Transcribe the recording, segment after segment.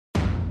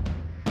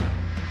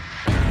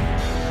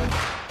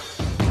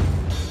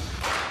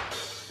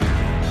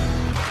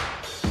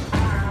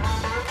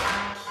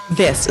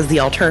This is the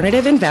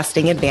Alternative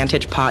Investing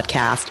Advantage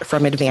podcast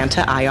from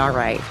Advanta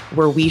IRA,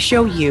 where we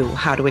show you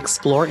how to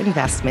explore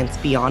investments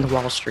beyond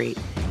Wall Street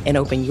and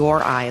open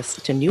your eyes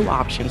to new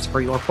options for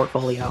your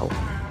portfolio.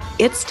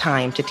 It's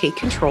time to take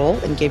control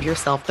and give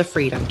yourself the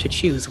freedom to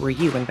choose where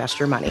you invest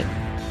your money.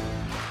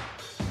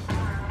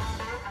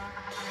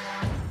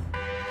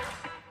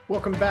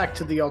 Welcome back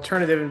to the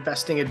Alternative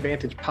Investing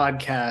Advantage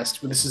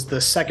podcast. This is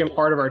the second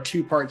part of our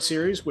two-part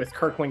series with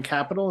Kirkland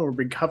Capital, and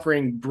we're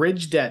covering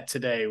bridge debt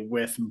today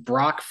with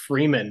Brock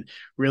Freeman.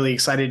 Really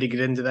excited to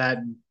get into that.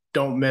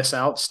 Don't miss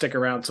out. Stick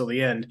around till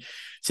the end.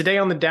 Today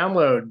on the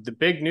download, the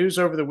big news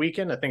over the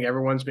weekend, I think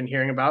everyone's been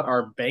hearing about,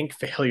 are bank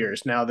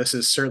failures. Now, this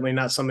is certainly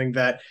not something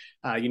that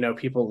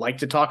people like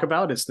to talk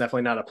about. It's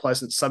definitely not a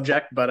pleasant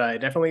subject, but it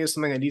definitely is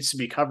something that needs to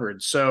be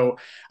covered. So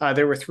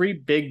there were three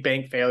big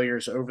bank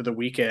failures over the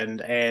weekend,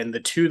 and the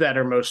two that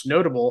are most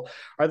notable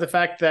are the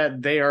fact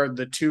that they are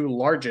the two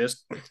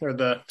largest, or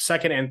the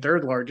second and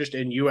third largest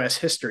in U.S.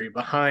 history,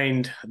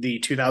 behind the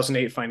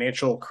 2008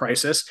 financial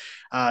crisis.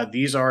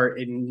 These are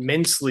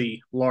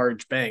immensely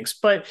large banks,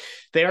 but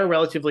they are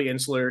relatively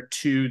insular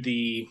to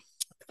the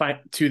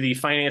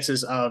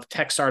finances of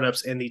tech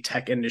startups in the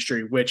tech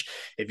industry, which,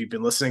 if you've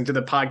been listening to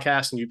the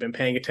podcast and you've been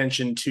paying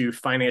attention to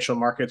financial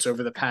markets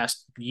over the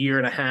past year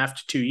and a half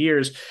to 2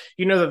 years,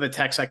 you know that the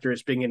tech sector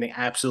is being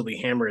absolutely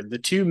hammered. The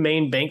two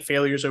main bank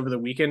failures over the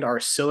weekend are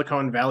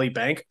Silicon Valley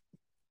Bank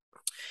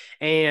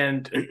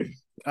and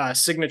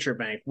Signature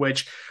Bank,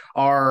 which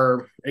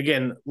are,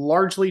 again,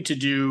 largely to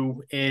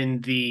do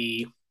in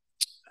the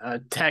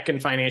tech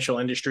and financial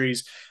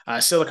industries.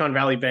 Silicon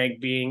Valley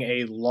Bank being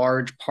a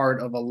large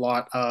part of a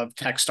lot of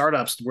tech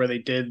startups where they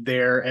did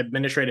their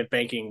administrative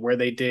banking, where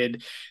they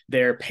did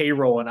their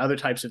payroll and other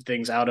types of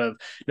things out of.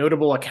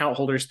 Notable account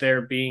holders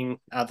there being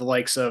the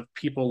likes of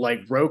people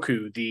like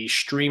Roku, the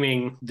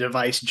streaming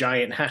device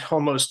giant, had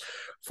almost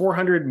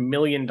 $400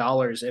 million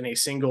in a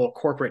single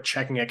corporate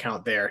checking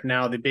account there.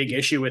 Now, the big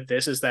issue with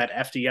this is that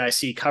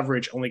FDIC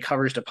coverage only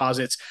covers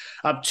deposits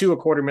up to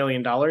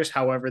 $250,000.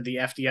 However, the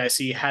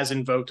FDIC has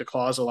invoked a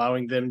clause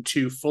allowing them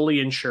to fully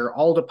insure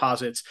all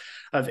deposits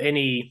of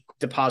any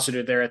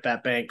depositor there at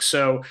that bank.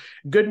 So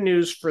good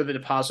news for the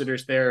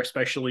depositors there,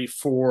 especially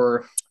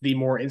for the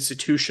more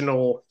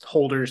institutional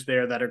holders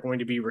there that are going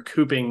to be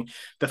recouping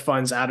the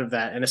funds out of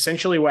that. And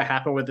essentially what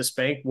happened with this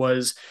bank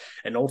was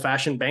an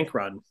old-fashioned bank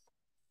run.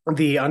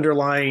 The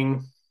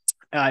underlying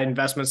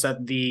investments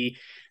that the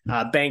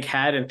bank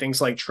had in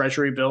things like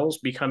treasury bills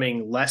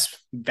becoming less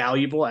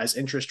valuable as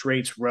interest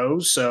rates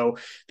rose. So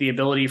the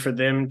ability for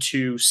them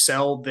to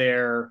sell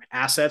their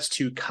assets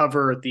to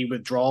cover the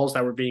withdrawals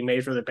that were being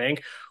made for the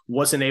bank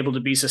wasn't able to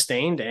be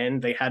sustained,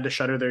 and they had to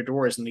shutter their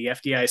doors. And the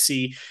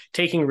FDIC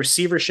taking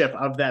receivership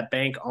of that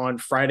bank on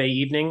Friday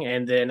evening,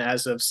 and then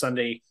as of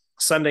Sunday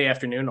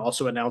afternoon,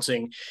 also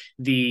announcing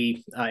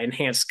the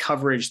enhanced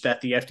coverage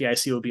that the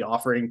FDIC will be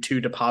offering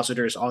to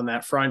depositors on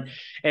that front.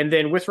 And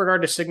then with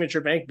regard to Signature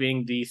Bank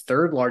being the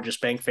third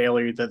largest bank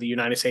failure that the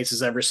United States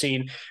has ever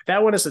seen,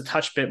 that one is a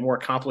touch bit more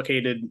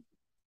complicated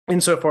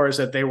insofar as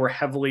that they were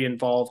heavily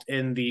involved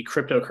in the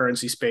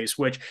cryptocurrency space,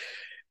 which,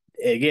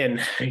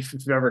 again, if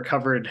you've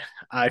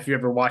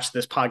ever watched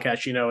this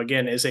podcast,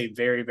 again, is a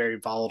very, very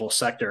volatile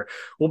sector.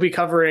 We'll be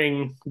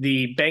covering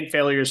the bank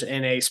failures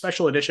in a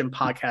special edition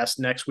podcast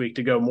next week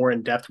to go more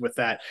in depth with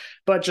that.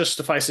 But just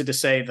suffice it to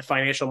say, the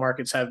financial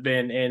markets have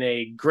been in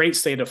a great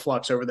state of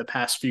flux over the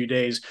past few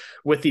days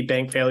with the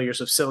bank failures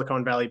of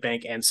Silicon Valley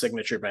Bank and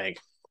Signature Bank.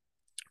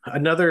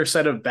 Another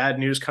set of bad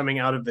news coming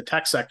out of the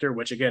tech sector,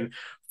 which again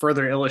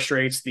further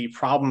illustrates the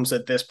problems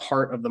that this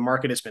part of the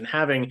market has been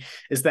having,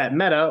 is that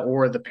Meta,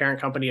 or the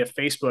parent company of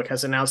Facebook,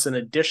 has announced an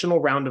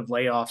additional round of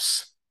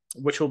layoffs,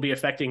 which will be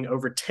affecting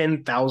over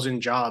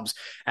 10,000 jobs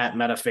at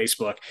Meta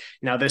Facebook.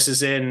 Now, this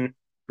is in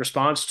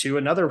response to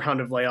another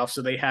round of layoffs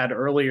that they had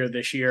earlier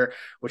this year,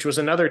 which was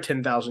another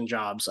 10,000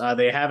 jobs.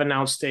 They have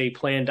announced a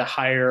plan to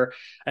hire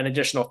an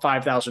additional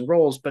 5,000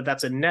 roles, but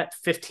that's a net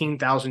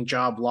 15,000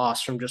 job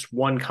loss from just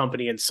one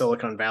company in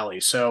Silicon Valley.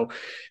 So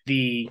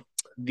the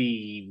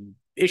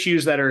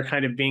issues that are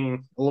kind of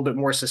being a little bit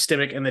more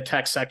systemic in the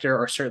tech sector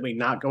are certainly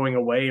not going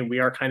away, and we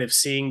are kind of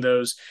seeing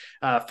those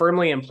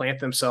firmly implant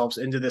themselves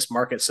into this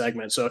market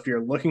segment. So if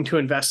you're looking to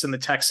invest in the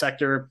tech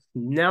sector,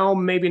 now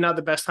maybe not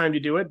the best time to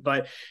do it,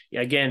 but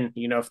again,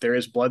 if there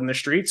is blood in the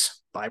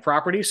streets, buy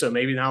property. So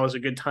maybe now is a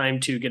good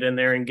time to get in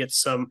there and get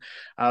some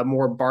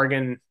more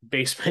bargain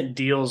basement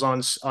deals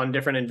on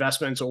different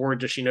investments, or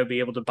just be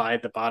able to buy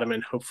at the bottom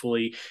and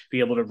hopefully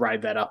be able to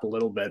ride that up a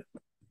little bit.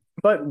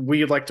 But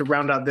we'd like to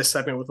round out this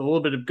segment with a little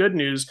bit of good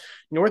news.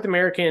 North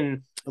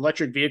American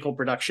electric vehicle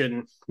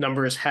production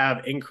numbers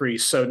have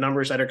increased. So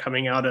numbers that are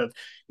coming out of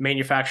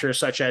manufacturers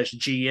such as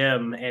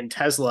GM and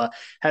Tesla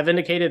have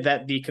indicated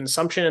that the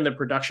consumption and the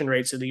production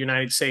rates of the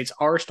United States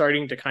are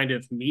starting to kind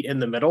of meet in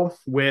the middle,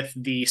 with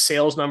the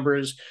sales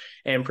numbers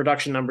and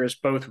production numbers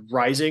both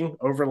rising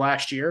over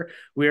last year.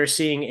 We are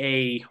seeing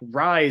a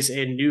rise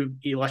in new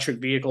electric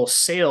vehicle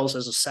sales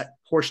as a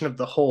portion of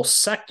the whole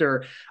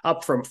sector,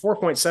 up from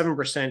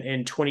 4.7%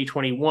 in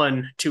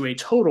 2021 to a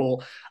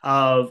total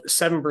of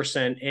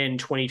 7% in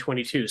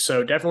 2022.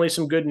 So definitely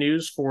some good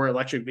news for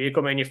electric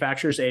vehicle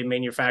manufacturers and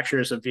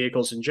manufacturers of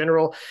vehicles in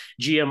general.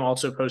 GM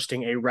also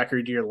posting a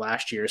record year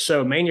last year.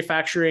 So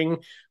manufacturing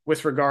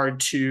with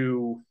regard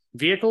to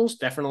vehicles,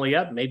 definitely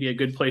up. Maybe a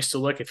good place to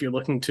look if you're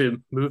looking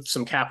to move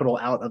some capital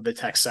out of the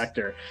tech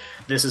sector.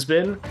 This has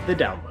been The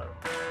Download.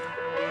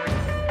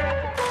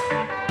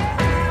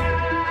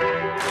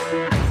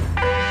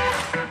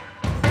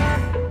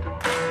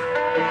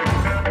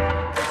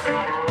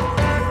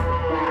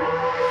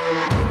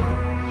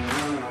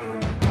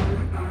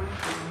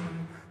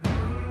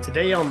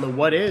 Today on the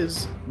What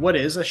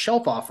Is a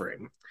shelf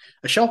offering?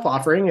 A shelf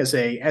offering is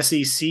a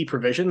SEC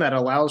provision that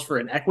allows for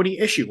an equity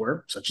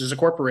issuer, such as a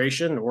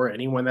corporation or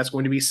anyone that's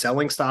going to be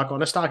selling stock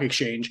on a stock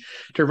exchange,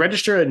 to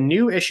register a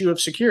new issue of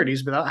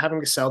securities without having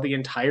to sell the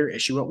entire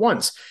issue at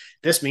once.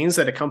 This means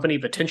that a company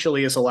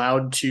potentially is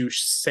allowed to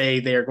say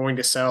they are going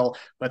to sell,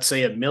 let's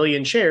say, 1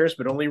 million shares,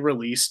 but only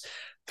release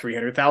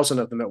 300,000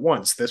 of them at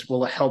once. This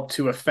will help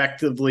to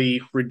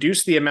effectively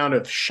reduce the amount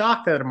of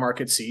shock that a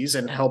market sees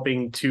and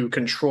helping to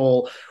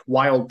control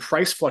wild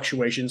price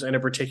fluctuations in a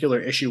particular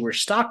issue or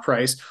stock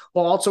price,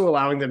 while also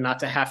allowing them not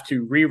to have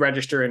to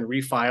re-register and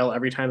refile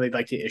every time they'd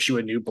like to issue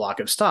a new block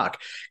of stock.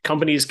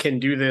 Companies can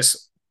do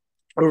this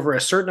over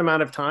a certain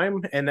amount of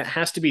time, and that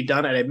has to be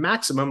done at a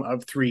maximum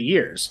of 3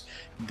 years.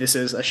 This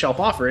is a shelf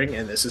offering,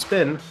 and this has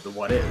been the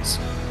What Is.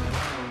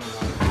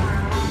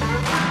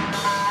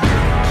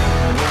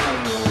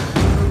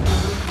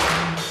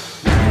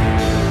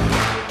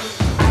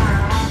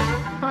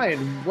 Hi,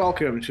 and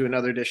welcome to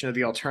another edition of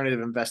the Alternative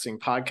Investing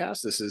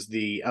Podcast. This is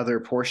the other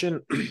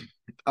portion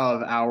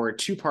of our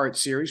two-part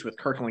series with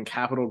Kirkland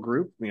Capital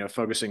Group,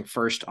 focusing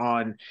first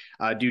on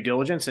due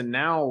diligence, and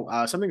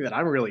now something that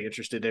I'm really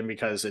interested in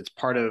because it's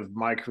part of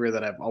my career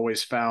that I've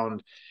always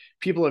found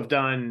people have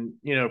done,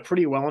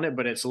 pretty well in it,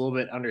 but it's a little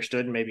bit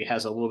understood and maybe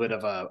has a little bit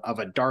of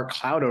a dark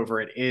cloud over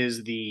it,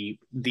 is the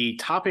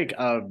topic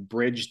of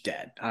bridge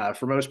debt.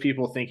 For most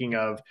people thinking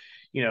of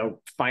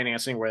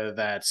financing, whether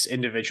that's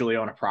individually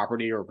on a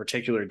property or a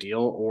particular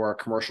deal or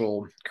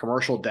commercial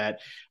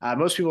debt.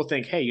 Most people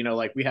think, hey,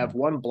 like we have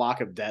one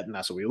block of debt and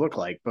that's what we look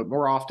like. But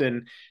more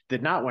often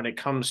than not, when it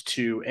comes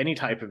to any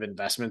type of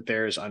investment,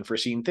 there's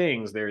unforeseen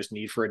things. There's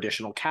need for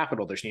additional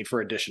capital. There's need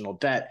for additional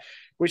debt,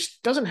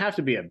 which doesn't have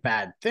to be a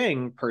bad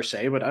thing per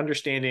se, but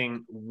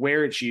understanding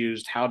where it's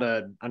used, how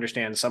to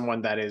understand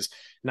someone that is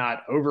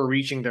not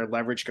overreaching their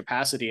leverage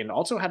capacity, and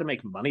also how to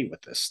make money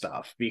with this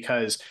stuff.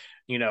 Because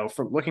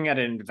from looking at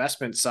an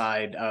investment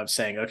side of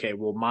saying, okay,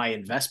 well, my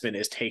investment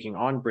is taking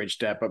on bridge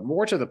debt, but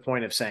more to the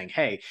point of saying,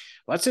 hey,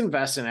 let's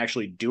invest in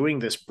actually doing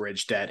this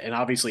bridge debt. And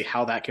obviously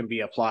how that can be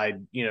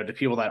applied, to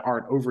people that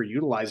aren't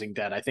overutilizing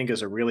debt, I think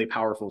is a really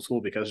powerful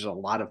tool, because there's a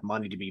lot of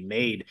money to be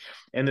made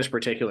in this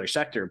particular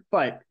sector.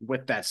 But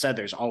with that said,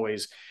 there's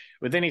always,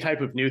 with any type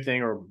of new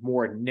thing or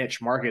more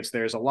niche markets,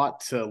 there's a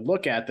lot to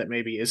look at that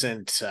maybe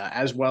isn't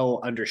as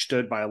well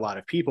understood by a lot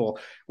of people,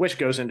 which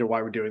goes into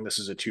why we're doing this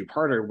as a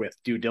two-parter, with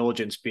due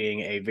diligence being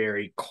a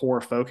very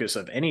core focus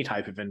of any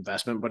type of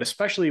investment, but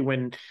especially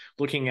when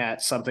looking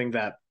at something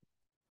that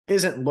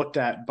isn't looked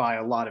at by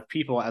a lot of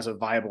people as a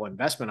viable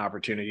investment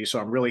opportunity. So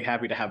I'm really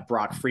happy to have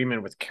Brock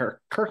Freeman with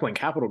Kirkland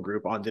Capital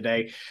Group on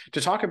today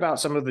to talk about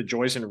some of the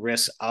joys and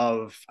risks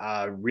of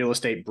real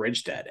estate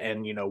bridge debt,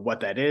 and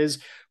what that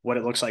is, what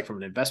it looks like from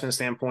an investment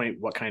standpoint,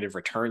 what kind of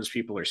returns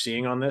people are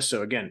seeing on this.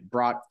 So again,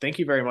 Brock, thank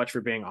you very much for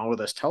being on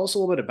with us. Tell us a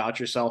little bit about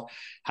yourself,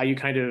 how you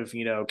kind of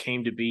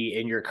came to be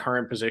in your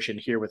current position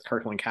here with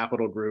Kirkland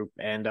Capital Group,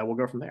 and we'll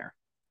go from there.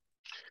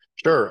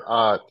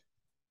 Sure.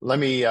 Let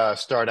me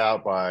start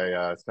out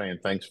by saying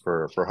thanks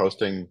for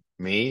hosting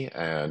me.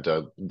 And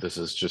this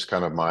is just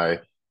kind of my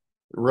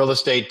real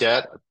estate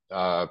debt.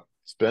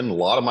 It's been a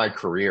lot of my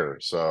career.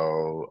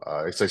 So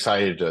it's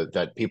excited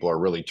that people are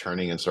really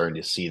turning and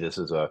starting to see this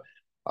as a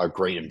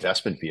great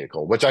investment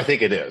vehicle, which I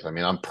think it is. I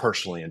mean, I'm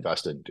personally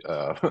invested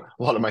a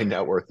lot of my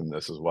net worth in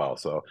this as well.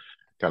 So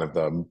kind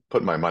of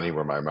putting my money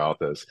where my mouth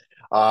is.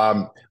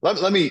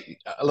 Let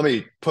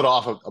me put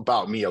off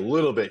about me a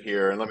little bit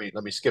here, and let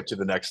me skip to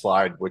the next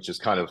slide, which is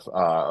kind of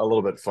a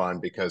little bit fun,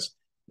 because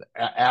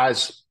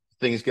as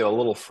things get a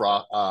little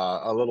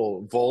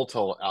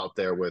volatile out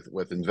there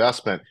with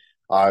investment,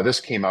 this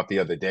came up the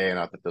other day, and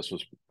I thought this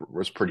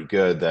was pretty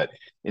good, that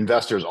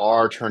investors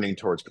are turning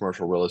towards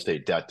commercial real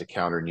estate debt to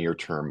counter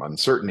near-term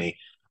uncertainty.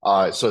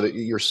 So that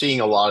you're seeing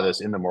a lot of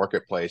this in the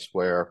marketplace,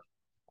 where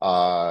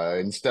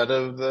instead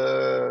of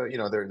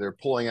they're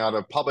pulling out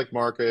of public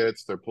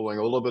markets, they're pulling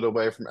a little bit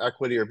away from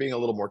equity, or being a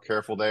little more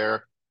careful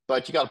there.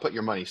 But you got to put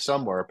your money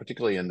somewhere,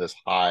 particularly in this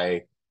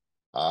high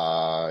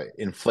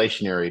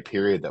inflationary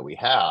period that we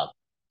have.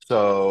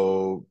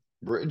 So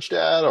bridge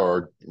debt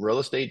or real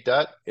estate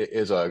debt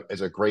is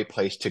a great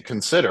place to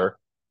consider,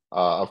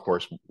 of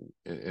course,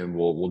 and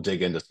we'll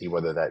dig in to see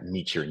whether that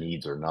meets your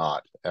needs or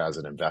not as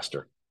an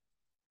investor.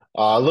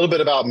 A little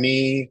bit about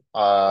me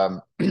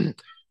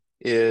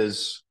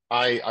is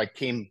I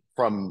came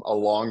from a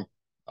long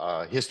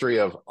history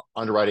of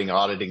underwriting and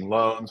auditing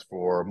loans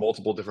for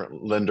multiple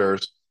different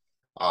lenders.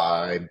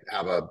 I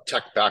have a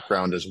tech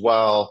background as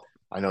well.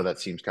 I know that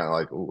seems kind of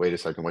like, wait a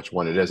second, which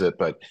one is it?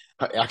 But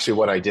actually,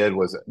 what I did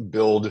was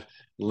build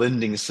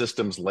lending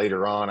systems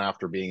later on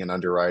after being an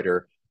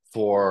underwriter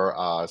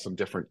for some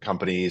different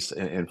companies.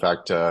 In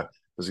fact, this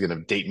is going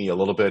to date me a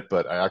little bit,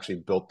 but I actually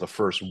built the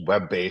first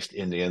web-based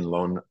end-to-end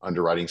loan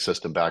underwriting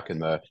system back in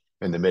the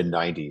mid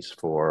 '90s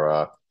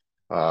for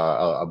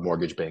a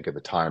mortgage bank at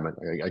the time.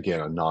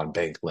 Again, a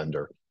non-bank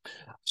lender.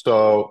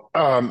 So,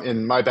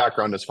 in my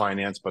background is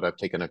finance, but I've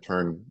taken a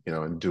turn,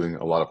 in doing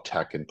a lot of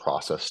tech and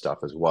process stuff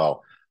as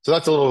well. So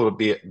that's a little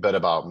bit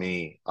about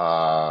me,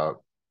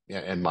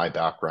 and my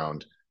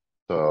background.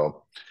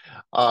 So,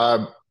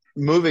 uh,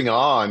 moving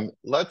on,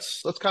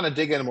 let's kind of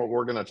dig in what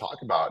we're going to talk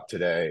about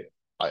today,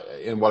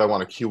 and what I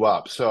want to queue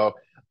up. So,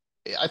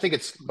 I think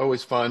it's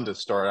always fun to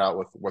start out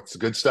with what's the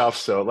good stuff.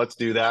 So let's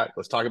do that.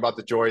 Let's talk about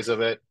the joys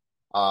of it,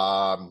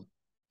 um,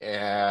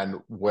 and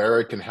where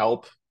it can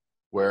help,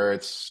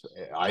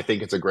 I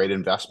think it's a great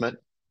investment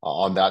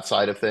on that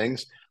side of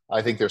things.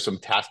 I think there's some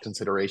tax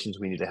considerations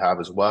we need to have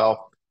as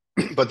well.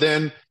 But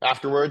then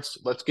afterwards,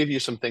 let's give you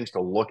some things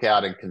to look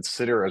at and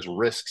consider as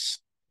risks,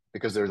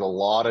 because there's a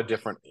lot of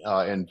different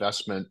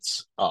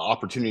investments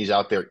opportunities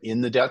out there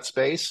in the debt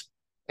space,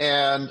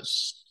 and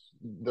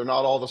they're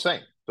not all the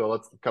same. So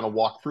let's kind of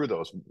walk through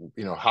those.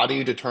 How do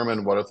you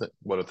determine what are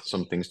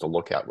some things to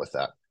look at with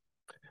that?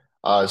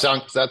 Does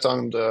that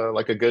sound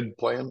like a good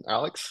plan,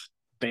 Alex?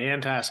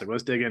 Fantastic.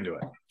 Let's dig into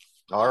it.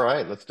 All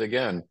right, let's dig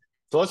in.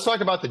 So let's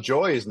talk about the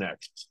joys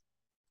next.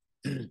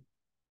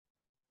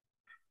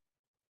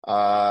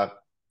 Uh,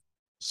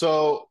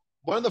 so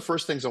one of the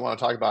first things I want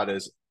to talk about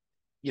is,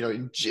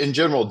 in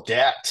general,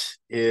 debt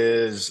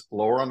is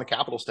lower on the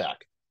capital stack.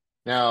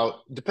 Now,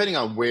 depending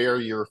on where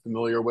you're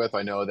familiar with,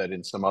 I know that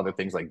in some other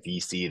things like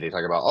VC, they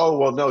talk about, oh,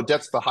 well, no,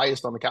 debt's the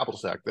highest on the capital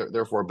stack.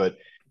 Therefore, but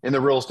in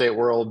the real estate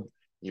world,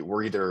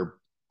 we're either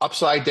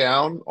upside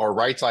down or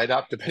right side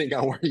up, depending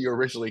on where you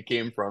originally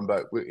came from.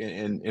 But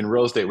in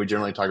real estate, we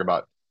generally talk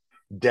about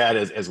debt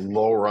as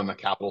lower on the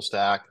capital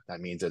stack.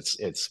 That means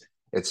it's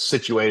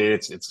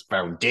situated, it's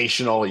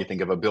foundational. You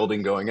think of a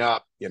building going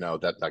up,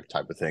 that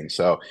type of thing.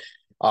 So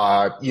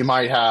you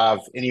might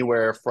have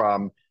anywhere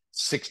from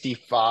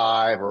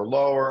 65 or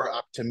lower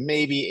up to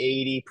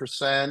maybe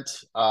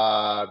 80%,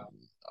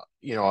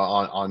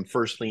 on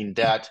first lien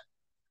debt.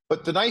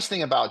 But the nice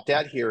thing about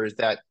debt here is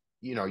that,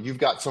 you've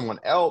got someone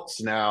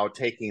else now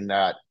taking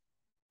that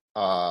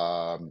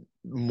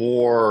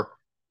more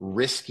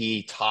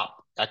risky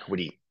top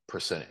equity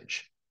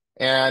percentage.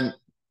 And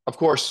of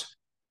course,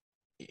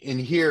 in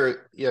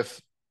here, if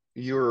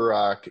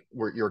you're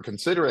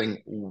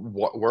considering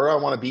where I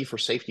want to be for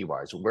safety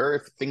wise, where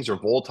if things are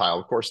volatile,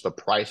 of course, the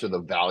price or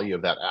the value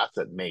of that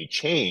asset may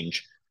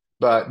change.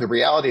 But the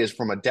reality is,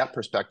 from a debt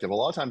perspective, a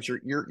lot of times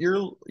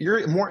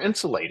you're more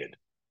insulated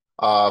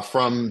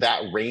from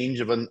that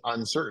range of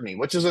uncertainty,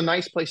 which is a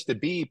nice place to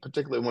be,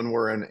 particularly when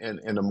we're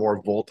in a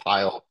more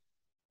volatile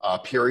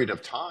period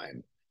of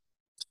time.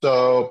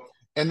 So,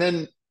 and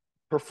then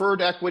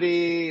preferred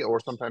equity, or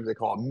sometimes they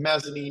call it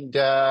mezzanine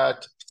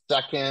debt,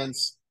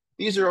 seconds.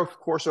 These are, of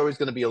course, always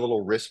going to be a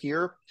little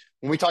riskier.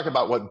 When we talk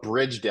about what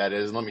bridge debt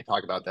is, let me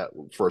talk about that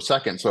for a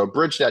second. So,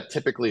 bridge debt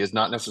typically is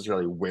not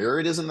necessarily where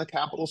it is in the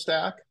capital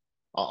stack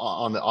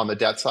on the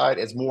debt side.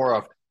 It's more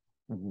of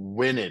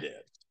when it is.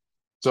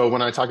 So,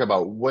 when I talk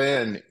about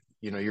when,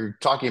 you're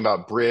talking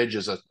about bridge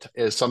is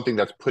something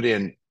that's put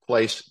in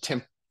place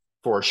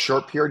for a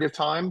short period of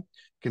time.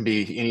 Can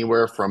be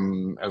anywhere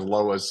from as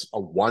low as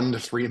 1 to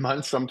 3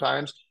 months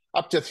sometimes,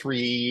 up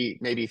to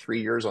maybe 3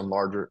 years on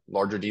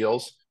larger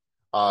deals,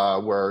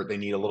 where they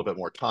need a little bit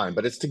more time.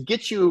 But it's to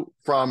get you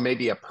from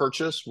maybe a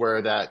purchase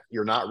where that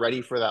you're not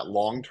ready for that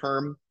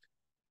long-term,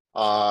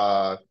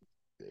 the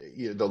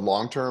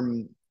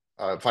long-term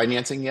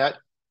financing yet,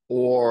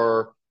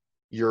 or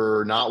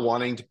you're not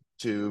wanting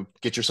to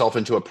get yourself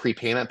into a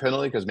prepayment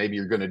penalty because maybe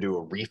you're going to do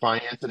a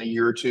refinance in a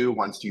year or two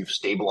once you've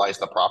stabilized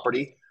the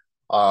property.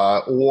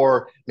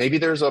 Or maybe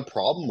there's a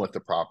problem with the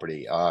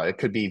property. It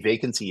could be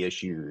vacancy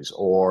issues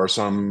or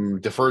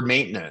some deferred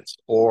maintenance,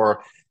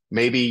 or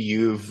maybe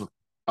you've,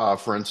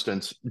 for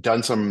instance,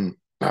 done some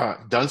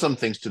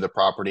things to the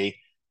property,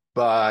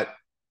 but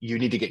you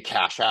need to get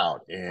cash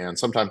out. And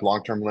sometimes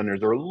long-term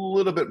lenders are a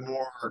little bit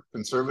more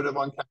conservative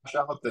on cash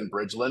out than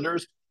bridge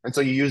lenders. And so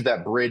you use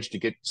that bridge to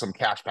get some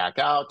cash back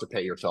out to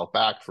pay yourself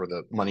back for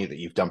the money that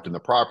you've dumped in the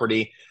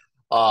property.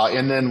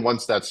 And then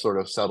once that's sort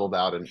of settled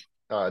out, and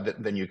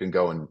then you can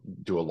go and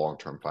do a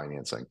long-term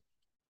financing.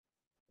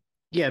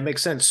 Yeah, it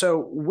makes sense. So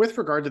with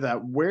regard to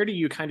that, where do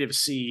you kind of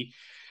see,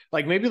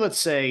 like, maybe let's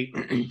say,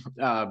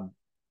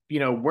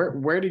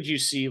 where did you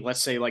see,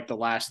 let's say, like the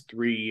last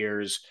 3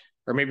 years,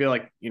 or maybe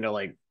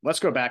let's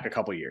go back a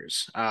couple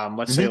years.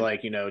 Let's say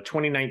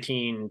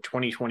 2019,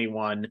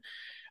 2021.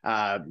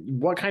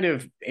 What kind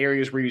of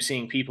areas were you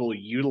seeing people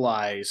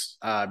utilize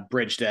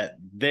bridge debt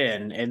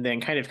then, and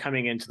then kind of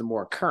coming into the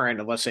more current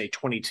of, let's say,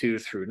 22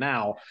 through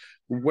now?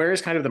 Where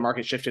is kind of the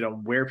market shifted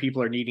on where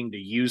people are needing to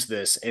use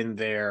this in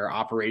their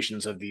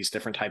operations of these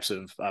different types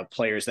of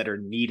players that are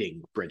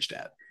needing bridge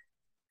debt?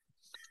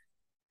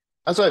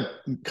 As I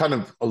kind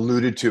of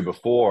alluded to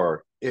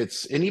before,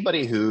 it's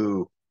anybody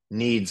who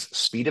needs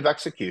speed of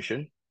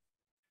execution.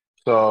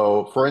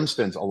 So, for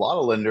instance, a lot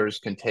of lenders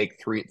can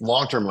take three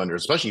long-term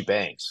lenders, especially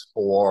banks,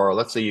 or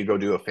let's say you go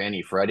do a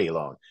Fannie Freddie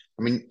loan.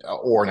 I mean,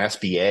 or an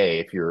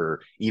SBA if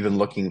you're even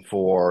looking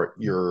for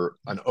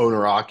an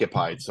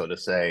owner-occupied, so to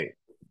say,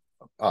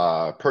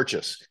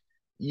 purchase.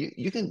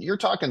 You're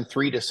talking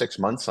 3 to 6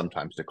 months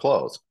sometimes to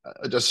close.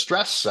 A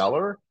distressed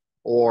seller,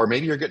 or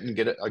maybe you're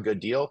get a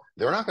good deal,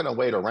 they're not going to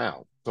wait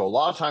around. So a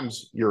lot of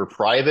times your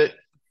private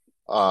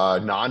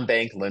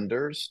non-bank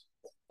lenders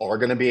are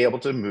going to be able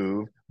to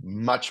move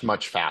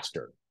much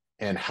faster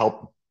and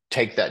help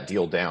take that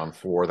deal down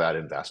for that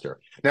investor.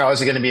 Now,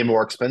 is it going to be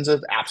more expensive?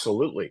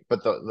 Absolutely.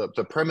 But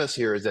the premise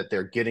here is that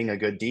they're getting a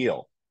good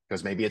deal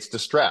because maybe it's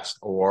distressed,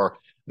 or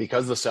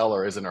because the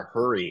seller is in a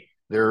hurry,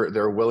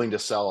 they're willing to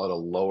sell at a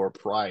lower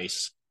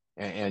price,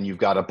 and you've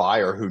got a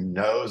buyer who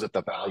knows that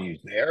the value's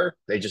there.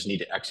 They just need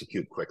to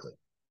execute quickly.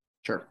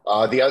 Sure.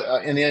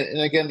 And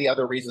again, the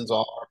other reasons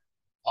are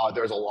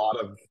there's a lot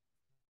of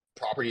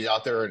properties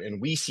out there,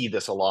 and we see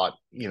this a lot,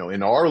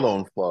 in our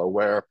loan flow,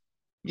 where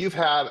you've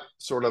had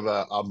sort of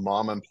a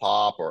mom and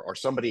pop, or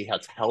somebody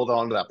has held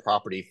on to that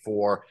property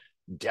for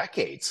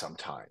decades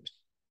sometimes.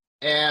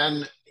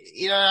 And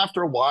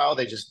after a while,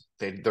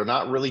 they're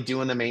not really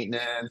doing the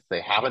maintenance.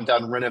 They haven't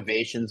done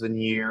renovations in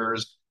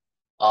years.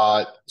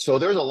 So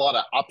there's a lot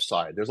of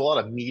upside. There's a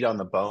lot of meat on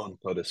the bone,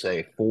 so to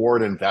say, for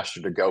an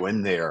investor to go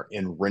in there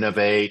and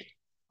renovate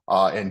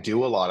and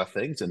do a lot of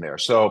things in there.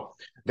 So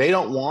they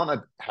don't want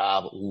to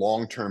have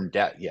long-term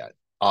debt yet.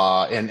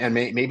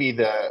 Maybe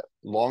the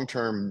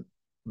long-term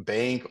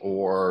bank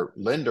or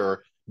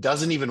lender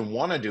doesn't even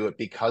want to do it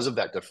because of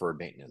that deferred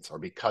maintenance, or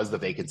because the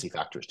vacancy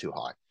factor is too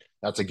high.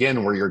 That's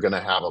again where you're going to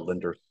have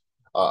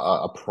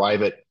a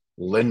private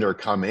lender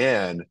come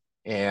in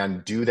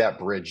and do that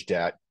bridge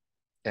debt,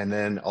 and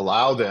then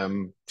allow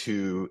them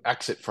to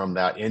exit from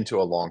that into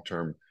a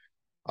long-term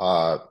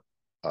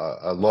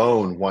a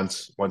loan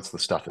once the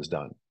stuff is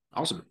done.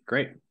 Awesome.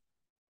 Great.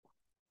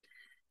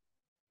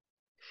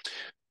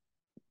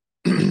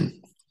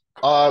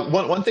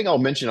 One thing I'll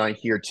mention on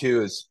here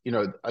too is,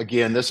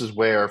 again, this is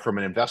where, from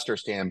an investor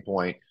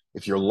standpoint,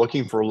 if you're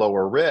looking for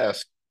lower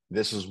risk,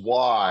 this is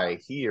why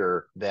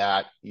here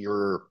that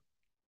you're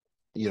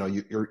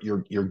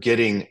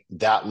getting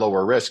that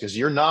lower risk, because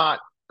you're not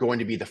going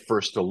to be the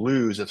first to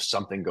lose if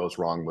something goes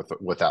wrong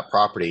with that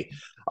property.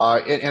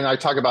 And I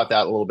talk about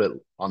that a little bit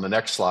on the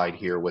next slide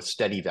here with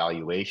steady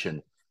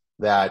valuation,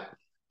 that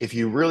if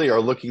you really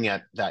are looking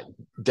at that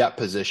debt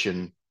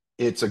position,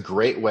 it's a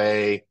great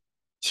way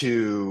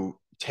to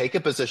take a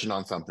position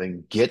on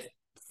something, get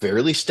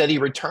fairly steady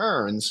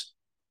returns,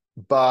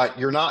 but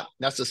you're not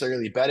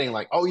necessarily betting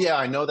like, oh yeah,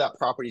 I know that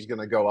property is going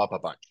to go up a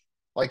bunch.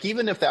 Like,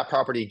 even if that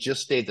property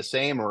just stayed the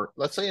same, or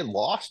let's say it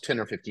lost 10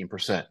 or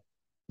 15%,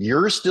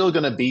 you're still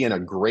going to be in a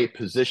great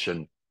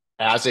position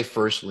as a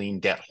first lien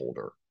debt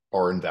holder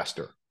or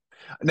investor.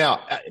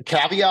 Now,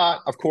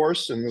 caveat, of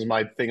course, and this is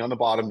my thing on the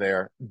bottom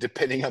there,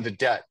 depending on the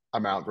debt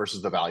amount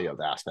versus the value of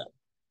the asset.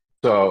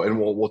 So, and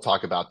we'll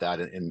talk about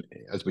that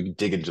as we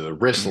dig into the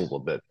risks a little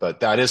bit, but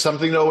that is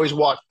something to always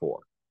watch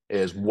for,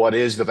 is what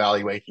is the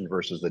valuation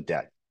versus the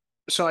debt.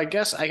 So I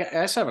guess I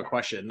have a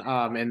question,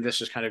 and this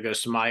just kind of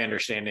goes to my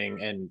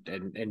understanding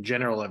and in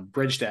general of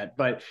bridge debt.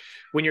 But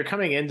when you're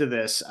coming into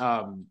this,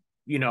 are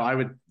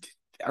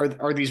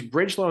these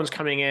bridge loans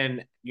coming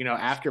in,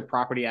 after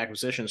property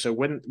acquisition? So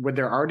would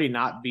there already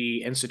not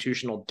be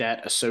institutional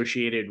debt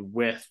associated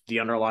with the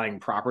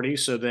underlying property?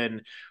 So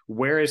then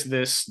where is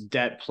this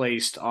debt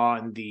placed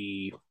on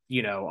the,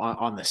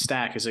 on the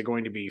stack? Is it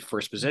going to be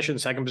first position,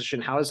 second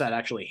position? How is that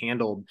actually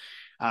handled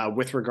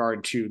with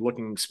regard to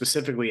looking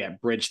specifically at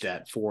bridge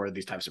debt for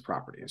these types of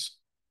properties?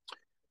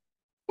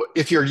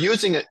 If you're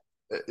using it,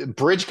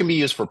 bridge can be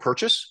used for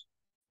purchase,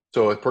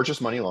 so a purchase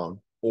money loan,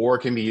 or it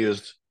can be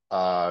used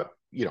as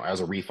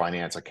a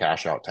refinance, a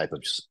cash out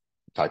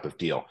type of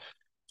deal.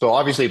 So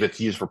obviously, if it's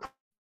used for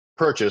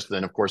purchase,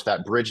 then of course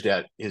that bridge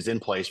debt is in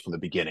place from the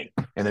beginning,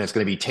 and then it's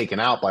going to be taken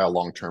out by a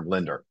long-term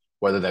lender,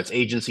 whether that's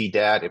agency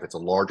debt if it's a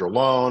larger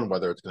loan,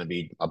 whether it's going to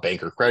be a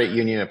bank or credit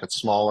union if it's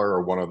smaller,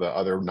 or one of the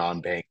other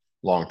non-bank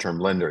long-term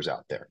lenders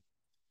out there.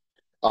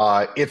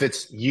 If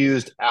it's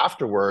used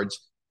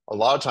afterwards, a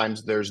lot of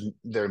times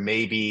there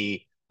may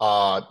be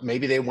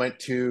maybe they went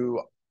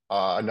to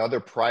another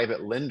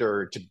private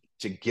lender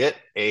to get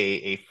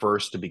a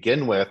first to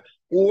begin with,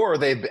 or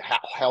they've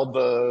held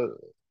the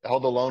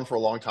loan for a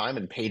long time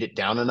and paid it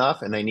down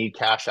enough, and they need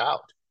cash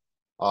out.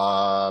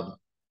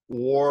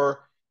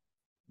 Or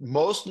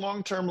most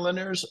long-term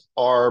lenders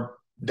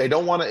they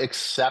don't want to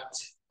accept.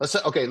 Let's say,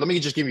 okay, let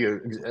me just give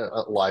you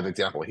a live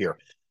example here.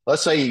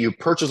 Let's say you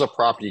purchase a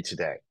property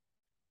today,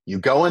 You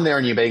go in there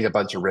and you make a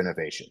bunch of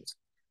renovations,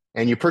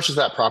 and you purchase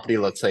that property,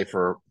 let's say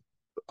for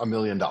 $1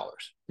 million.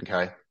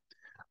 Okay.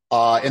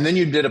 And then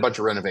you did a bunch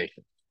of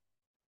renovations.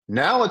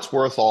 Now it's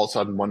worth all of a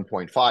sudden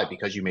 1.5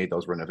 because you made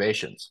those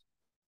renovations.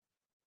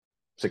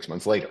 6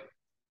 months later,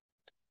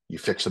 you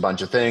fix a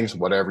bunch of things,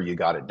 whatever, you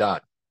got it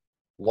done.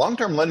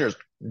 Long-term lenders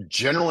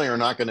generally are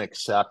not going to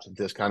accept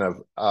this kind of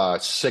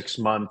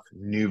 6-month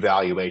new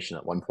valuation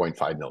at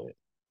 1.5 million.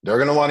 They're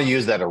going to want to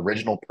use that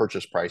original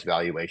purchase price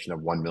valuation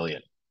of 1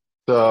 million.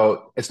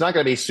 So it's not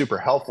going to be super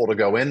helpful to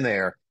go in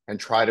there and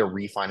try to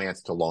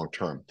refinance to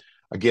long-term.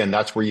 Again,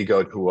 that's where you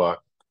go to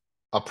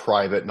a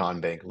private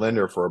non-bank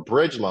lender for a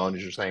bridge loan.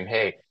 Is you're saying,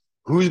 hey,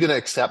 who's going to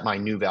accept my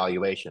new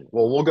valuation?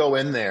 Well, we'll go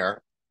in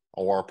there,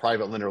 or a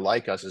private lender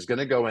like us is going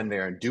to go in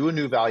there and do a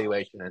new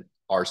valuation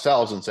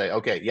ourselves and say,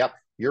 okay, yep,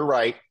 you're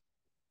right.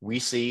 We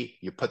see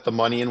you put the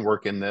money and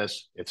work in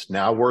this. It's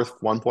now worth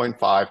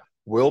 1.5.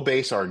 We'll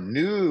base our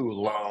new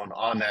loan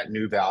on that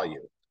new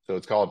value. So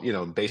it's called,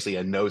 basically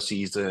a no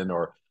season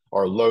or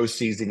low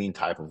seasoning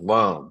type of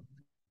loan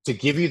to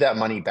give you that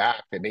money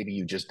back that maybe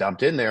you just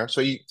dumped in there.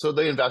 So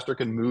the investor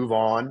can move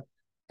on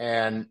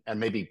and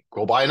maybe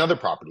go buy another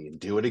property and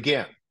do it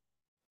again.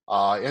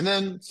 And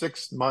then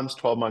 6 months,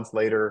 12 months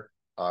later,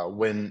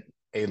 when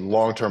a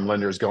long-term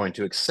lender is going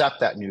to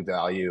accept that new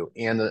value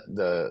and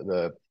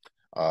the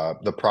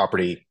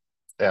property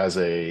as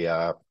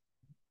the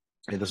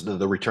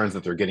returns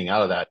that they're getting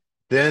out of that,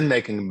 then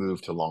they can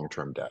move to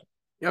long-term debt.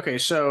 Okay,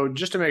 so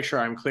just to make sure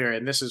I'm clear,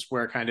 and this is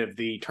where kind of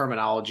the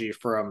terminology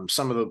from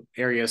some of the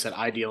areas that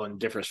I deal in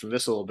differs from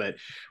this a little bit.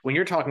 When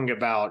you're talking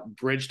about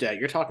bridge debt,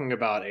 you're talking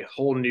about a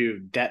whole new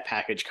debt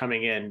package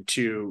coming in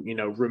to,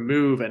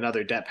 remove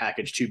another debt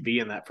package to be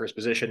in that first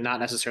position, not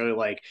necessarily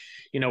like,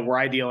 where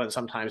I deal in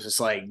sometimes it's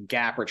like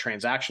gap or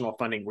transactional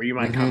funding where you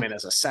might come in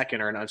as a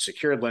second or an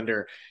unsecured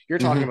lender. You're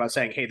talking about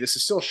saying, hey, this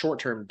is still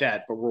short-term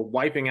debt, but we're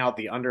wiping out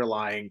the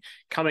underlying,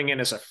 coming in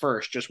as a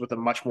first, just with a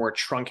much more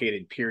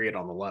truncated period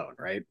on the loan,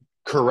 right?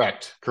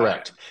 Correct.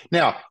 Okay.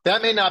 Now,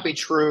 that may not be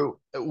true.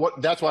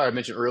 That's why I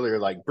mentioned earlier,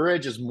 like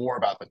bridge is more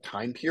about the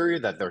time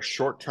period, that they're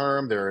short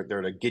term. They're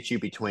to get you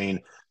between,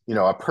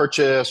 a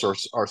purchase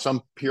or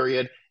some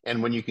period,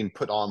 and when you can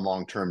put on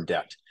long-term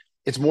debt.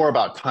 It's more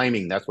about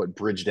timing. That's what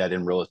bridge debt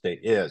in real estate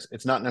is.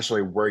 It's not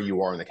necessarily where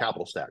you are in the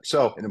capital stack.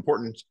 So an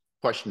important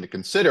question to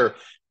consider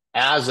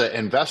as an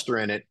investor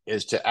in it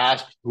is to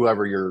ask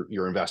whoever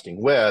you're investing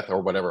with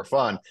or whatever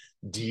fund,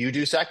 do you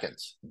do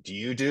seconds? Do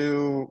you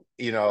do,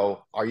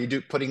 are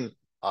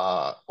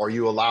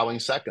you allowing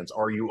seconds?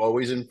 Are you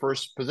always in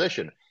first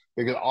position?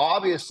 Because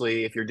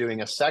obviously, if you're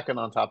doing a second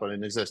on top of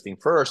an existing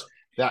first,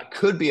 that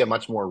could be a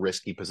much more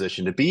risky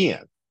position to be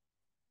in.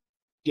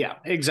 Yeah,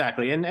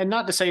 exactly. And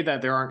not to say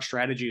that there aren't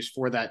strategies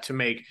for that to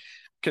make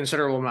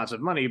considerable amounts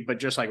of money, but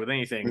just like with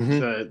anything,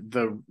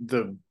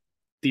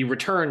 the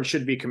return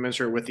should be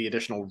commensurate with the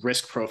additional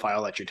risk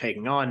profile that you're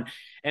taking on.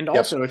 And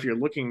also, if you're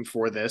looking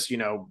for this,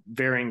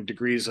 varying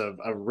degrees of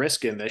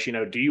risk in this,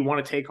 do you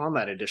want to take on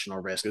that additional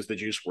risk? Is the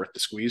juice worth the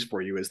squeeze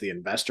for you as the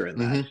investor in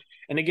that?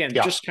 And again,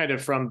 just kind of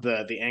from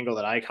the angle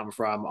that I come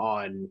from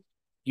on,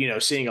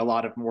 seeing a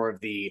lot of more of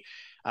the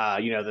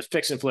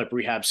fix and flip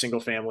rehab,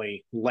 single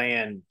family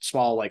land,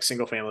 small, like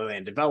single family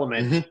land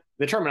development,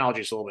 the terminology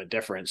is a little bit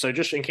different. So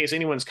just in case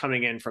anyone's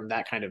coming in from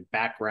that kind of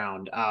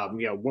background,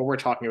 what we're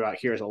talking about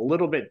here is a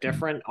little bit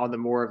different on the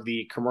more of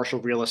the commercial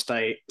real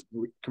estate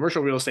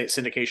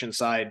syndication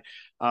side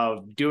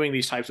of doing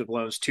these types of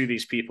loans to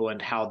these people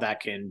and how that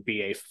can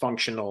be a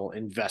functional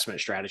investment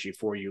strategy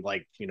for you,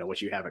 like,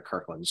 what you have at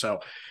Kirkland. So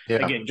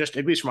again, just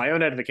at least for my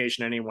own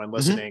edification, anyone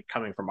listening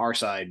coming from our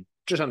side,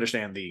 just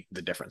understand the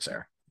difference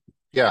there.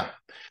 Yeah.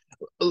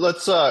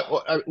 Let's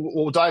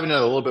we'll dive into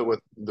it a little bit with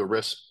the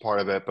risk part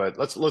of it, but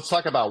let's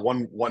talk about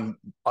one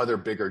other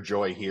bigger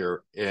joy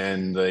here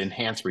in the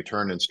enhanced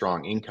return and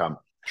strong income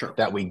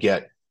that we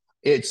get.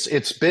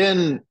 It's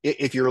been,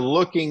 if you're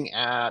looking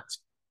at,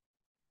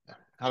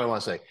 how do I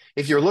want to say,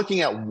 if you're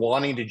looking at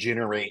wanting to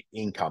generate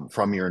income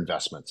from your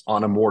investments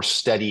on a more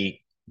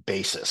steady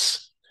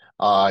basis,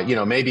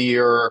 maybe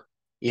you're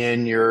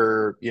in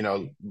your,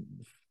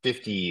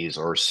 50s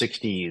or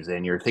 60s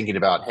and you're thinking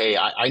about, hey,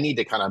 I need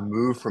to kind of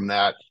move from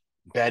that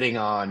betting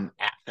on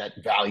asset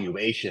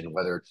valuation,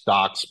 whether it's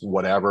stocks,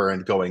 whatever,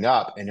 and going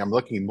up, and I'm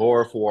looking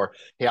more for,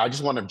 hey, I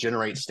just want to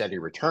generate steady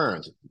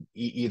returns.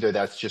 Either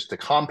that's just to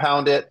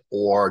compound it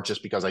or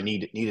just because I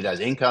need it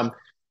as income.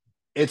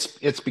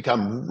 It's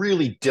become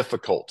really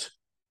difficult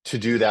to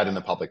do that in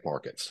the public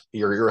markets.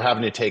 You're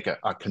having to take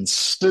a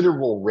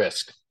considerable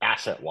risk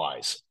asset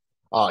wise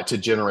to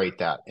generate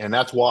that. And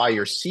that's why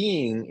you're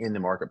seeing in the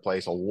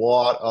marketplace a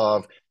lot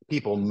of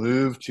people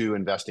move to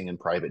investing in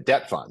private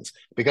debt funds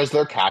because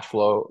they're cash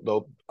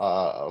flow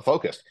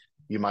focused.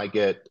 You might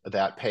get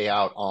that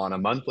payout on a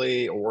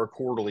monthly or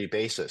quarterly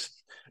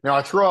basis. Now,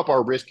 I throw up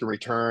our risk and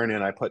return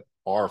and I put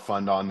our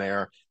fund on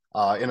there.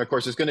 And of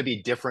course, it's going to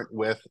be different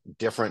with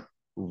different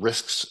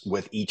risks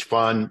with each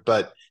fund,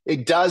 but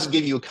it does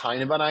give you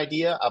kind of an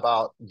idea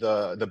about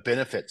the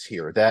benefits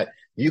here, that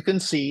you can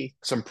see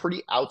some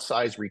pretty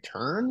outsized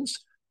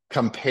returns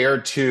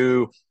compared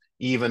to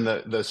even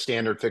the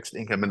standard fixed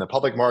income in the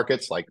public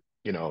markets, like,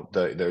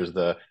 there's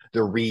the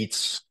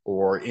REITs,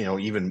 or,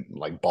 even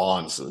like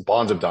bonds.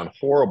 Bonds have done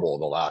horrible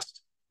the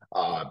last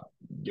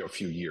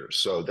few years.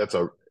 So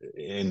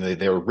and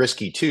they're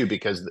risky too,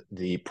 because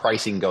the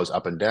pricing goes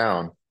up and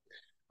down.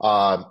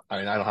 I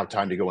don't have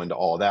time to go into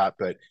all that,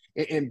 but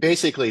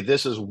basically,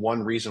 this is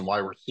one reason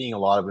why we're seeing a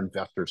lot of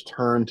investors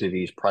turn to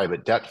these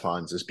private debt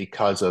funds, is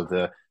because of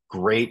the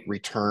great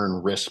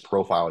return risk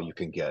profile you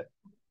can get.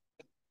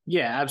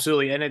 Yeah,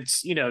 absolutely. And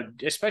it's,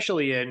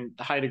 especially in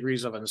high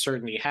degrees of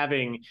uncertainty,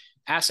 having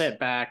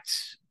asset-backed,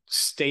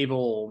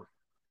 stable,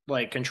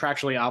 like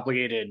contractually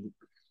obligated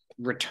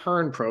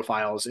return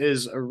profiles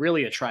is a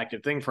really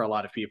attractive thing for a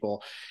lot of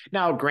people.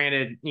 Now,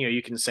 granted,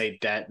 you can say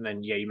debt and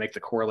then, you make the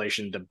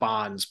correlation to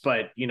bonds,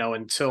 but,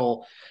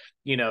 until,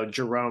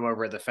 Jerome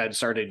over at the Fed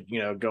started,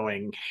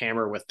 going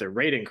hammer with the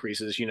rate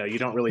increases, you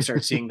don't really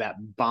start seeing that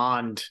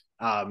bond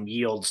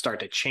yield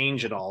start to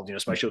change at all,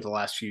 especially with the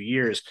last few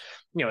years,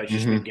 it's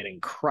just been getting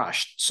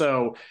crushed.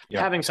 So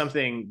having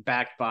something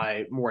backed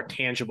by more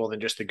tangible than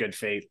just the good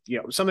faith,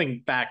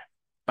 something backed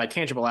by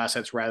tangible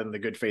assets rather than the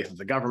good faith of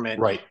the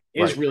government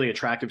is really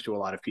attractive to a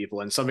lot of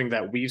people, and something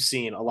that we've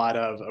seen a lot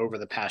of over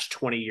the past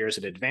 20 years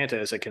at Advanta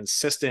is a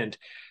consistent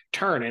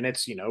turn. And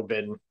it's,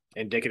 been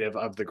indicative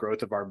of the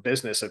growth of our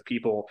business, of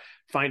people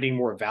finding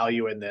more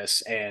value in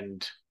this,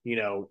 and,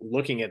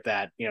 looking at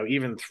that,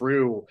 even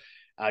through,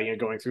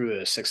 going through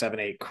the 6, 7,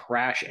 8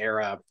 crash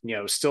era,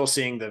 still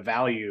seeing the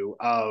value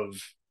of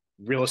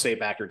real estate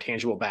backed or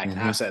tangible backed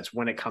assets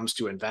when it comes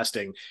to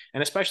investing,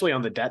 and especially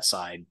on the debt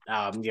side.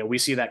 We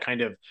see that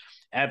kind of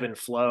ebb and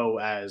flow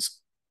as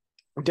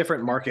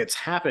different markets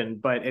happen,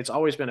 but it's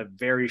always been a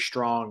very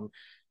strong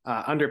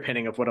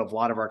underpinning of what a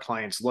lot of our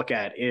clients look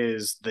at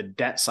is the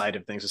debt side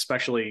of things,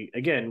 especially,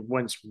 again,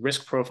 once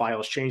risk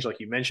profiles change,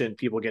 like you mentioned,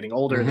 people getting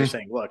older, they're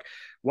saying, look,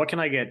 what can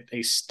I get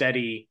a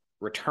steady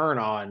return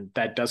on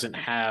that doesn't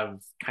have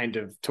kind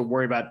of to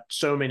worry about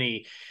so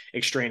many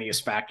extraneous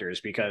factors?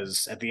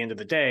 Because at the end of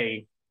the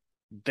day,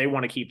 they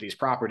want to keep these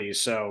properties.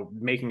 So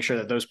making sure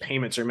that those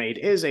payments are made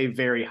is a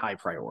very high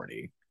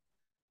priority.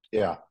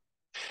 Yeah.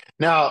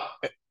 Now,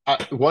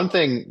 one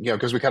thing,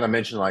 because we kind of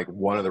mentioned, like,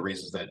 one of the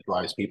reasons that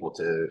drives people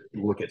to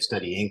look at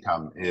steady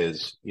income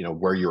is,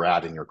 where you're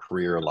at in your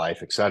career, life,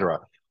 et cetera.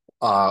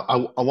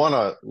 I want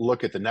to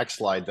look at the next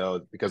slide,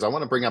 though, because I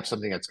want to bring up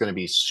something that's going to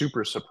be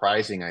super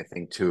surprising, I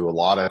think, to a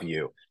lot of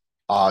you.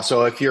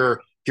 So if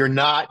you're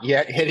not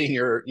yet hitting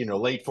your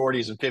late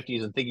 40s and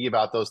 50s and thinking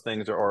about those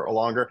things, or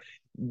longer,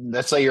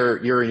 let's say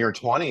you're in your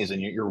 20s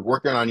and you're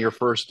working on your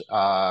first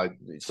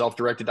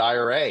self-directed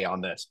IRA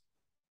on this.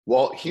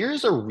 Well,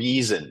 here's a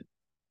reason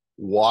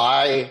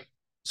why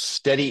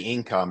steady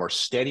income or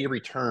steady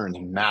returns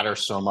matter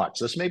so much.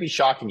 This may be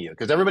shocking you,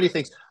 because everybody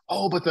thinks,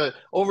 oh, but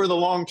over the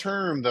long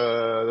term,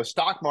 the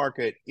stock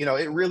market,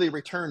 it really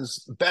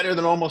returns better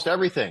than almost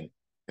everything.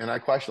 And I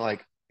question,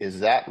 like, is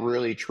that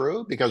really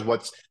true? Because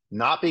what's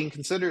not being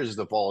considered is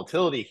the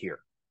volatility here.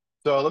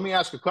 So let me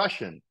ask a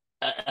question.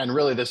 And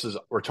really, this is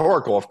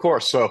rhetorical, of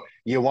course. So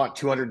you want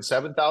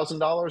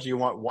 $207,000? You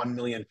want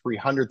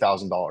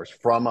 $1,300,000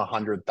 from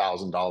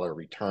 $100,000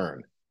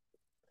 return?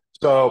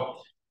 So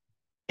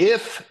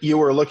if you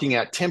were looking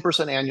at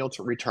 10% annual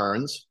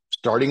returns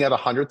starting at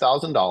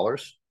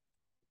 $100,000,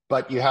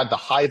 but you had the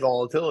high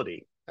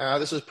volatility,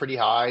 this is pretty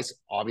high,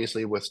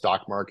 obviously, with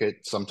stock market.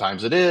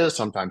 Sometimes it is,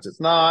 sometimes it's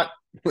not.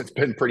 It's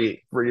been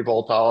pretty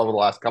volatile over the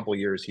last couple of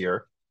years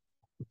here.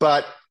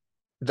 But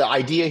the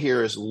idea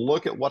here is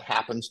look at what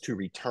happens to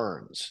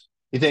returns.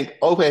 You think,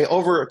 okay,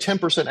 over a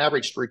 10%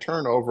 average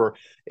return over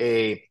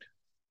a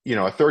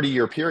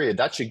 30-year period,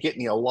 that should get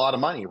me a lot of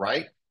money,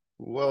 right?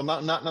 Well,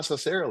 not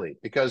necessarily,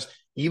 because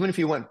even if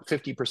you went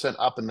 50%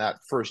 up in that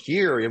first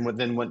year and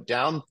then went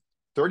down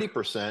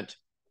 30%,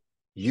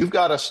 you've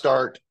got to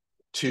start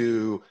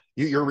to,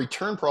 your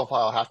return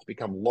profile has to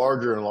become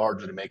larger and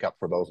larger to make up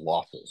for those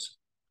losses.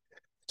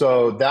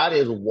 So that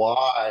is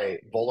why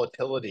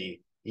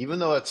volatility, even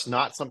though it's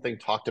not something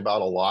talked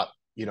about a lot,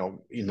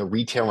 in the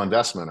retail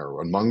investment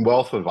or among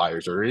wealth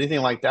advisors or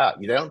anything like that,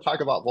 you don't talk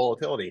about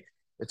volatility.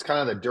 It's kind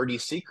of the dirty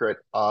secret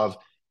of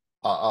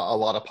a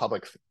lot of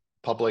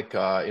public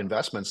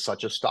investments,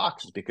 such as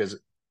stocks, because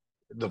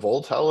the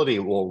volatility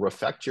will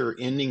affect your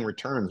ending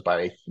returns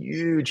by a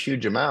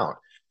huge amount.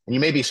 And you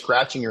may be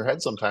scratching your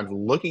head sometimes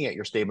looking at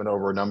your statement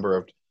over a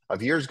number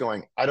of years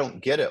going, I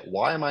don't get it.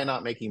 Why am I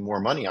not making more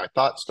money? I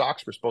thought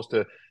stocks were supposed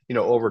to,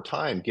 over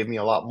time, give me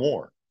a lot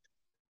more.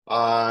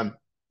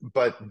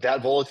 But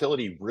that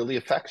volatility really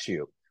affects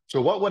you.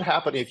 So what would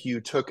happen if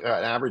you took an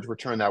average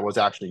return that was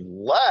actually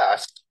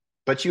less,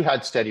 but you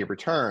had steady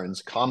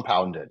returns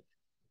compounded?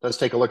 Let's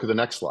take a look at the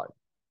next slide.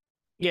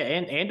 Yeah,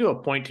 and to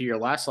a point to your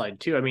last slide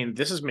too. I mean,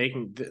 this is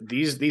making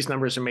these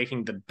numbers are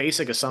making the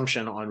basic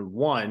assumption on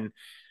one,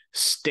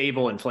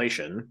 stable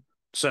inflation.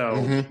 So,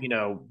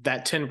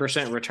 that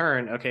 10%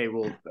 return, okay,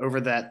 well,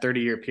 over that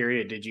 30-year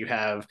period, did you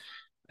have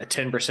a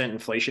 10%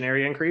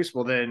 inflationary increase?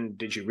 Well, then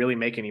did you really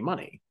make any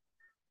money?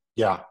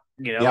 Yeah.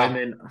 And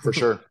then for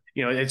sure.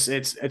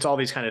 it's all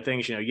these kind of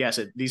things. Yes,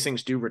 these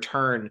things do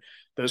return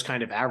those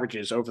kind of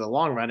averages over the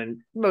long run,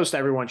 and most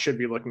everyone should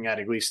be looking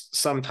at least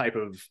some type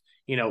of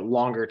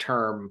longer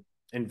term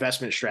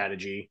investment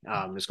strategy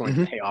is going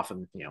to pay off,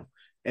 and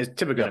is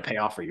typically going to pay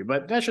off for you.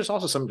 But that's just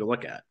also something to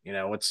look at.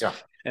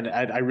 And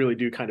I really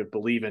do kind of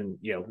believe in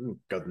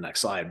go to the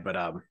next slide,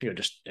 but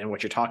just in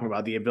what you're talking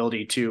about, the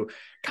ability to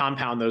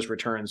compound those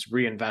returns,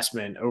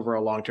 reinvestment over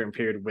a long term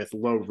period with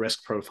low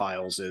risk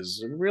profiles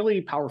is a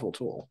really powerful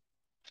tool.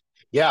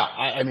 Yeah,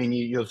 I mean,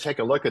 you'll take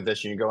a look at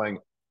this and you're going,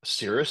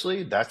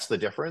 seriously, that's the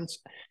difference?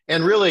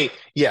 And really,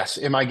 yes,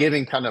 am I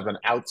giving kind of an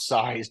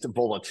outsized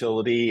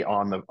volatility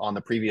on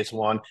the previous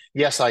one?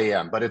 Yes, I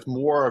am, but it's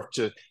more of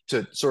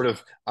to sort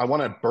of, I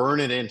want to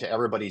burn it into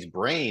everybody's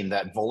brain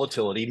that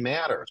volatility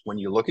matters when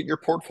you look at your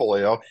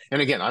portfolio.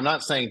 And again, I'm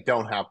not saying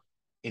don't have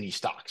any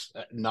stocks,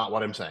 not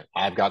what I'm saying.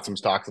 I've got some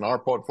stocks in our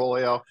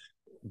portfolio.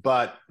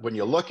 But when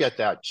you look at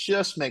that,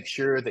 just make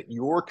sure that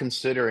you're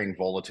considering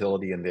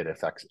volatility and the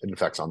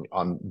effects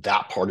on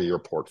that part of your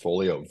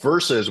portfolio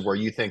versus where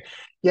you think,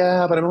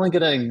 yeah, but I'm only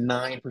getting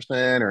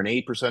 9% or an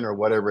 8% or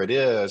whatever it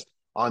is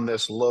on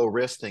this low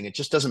risk thing. It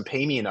just doesn't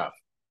pay me enough.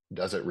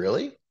 Does it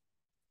really?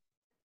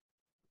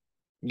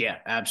 Yeah,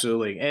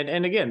 absolutely.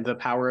 And again, the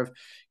power of,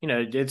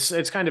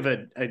 it's kind of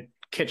a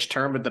kitsch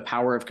term, but the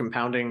power of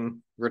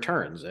compounding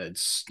returns.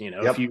 It's,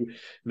 if you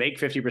make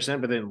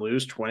 50%, but then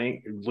lose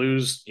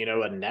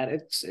a net,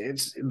 it's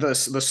the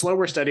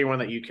slower, steady one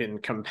that you can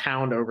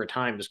compound over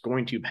time is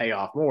going to pay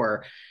off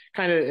more.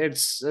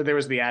 There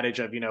was the adage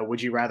of,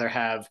 would you rather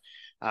have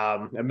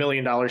 $1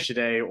 million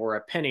today or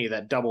a penny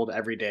that doubled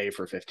every day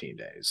for 15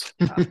 days?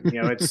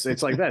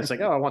 It's like that. It's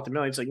like, oh, I want the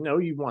million. It's like, no,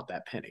 you want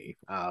that penny.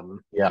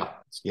 Yeah.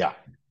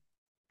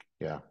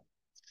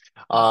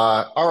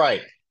 All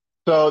right.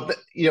 So,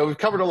 we've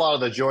covered a lot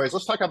of the joys.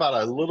 Let's talk about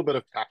a little bit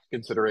of tax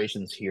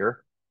considerations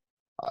here,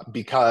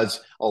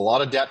 because a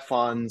lot of debt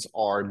funds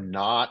are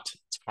not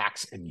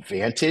tax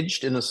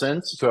advantaged in a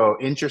sense. So,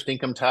 interest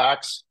income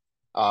tax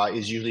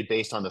is usually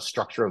based on the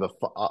structure of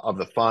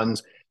the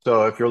funds.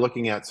 So, if you're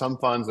looking at some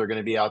funds, they're going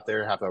to be out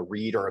there, have a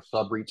REIT or a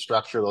sub-REIT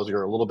structure. Those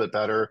are a little bit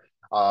better.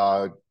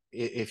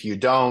 If you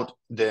don't,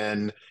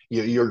 then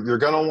you're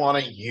going to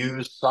want to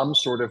use some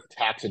sort of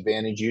tax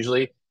advantage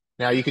usually.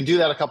 Now, you can do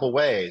that a couple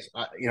ways.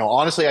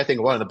 Honestly, I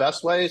think one of the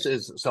best ways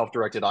is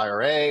self-directed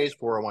IRAs,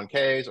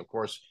 401ks. Of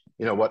course,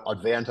 what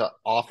Advanta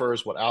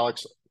offers, what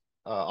Alex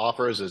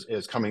offers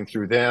is coming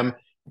through them,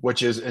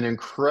 which is an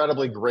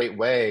incredibly great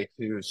way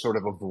to sort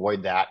of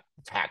avoid that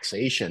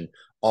taxation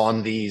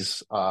on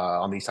these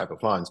type of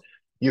funds.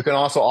 You can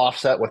also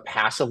offset with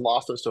passive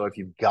losses. So if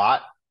you've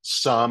got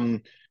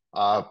some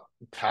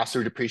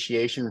pass-through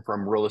depreciation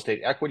from real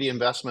estate equity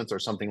investments or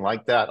something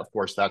like that, of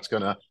course, that's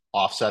going to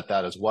offset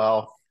that as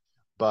well.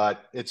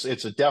 But it's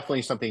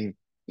definitely something,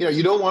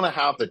 you don't want to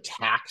have the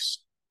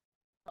tax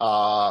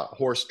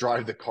horse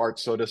drive the cart,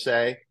 so to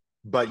say,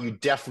 but you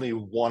definitely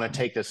want to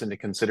take this into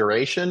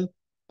consideration.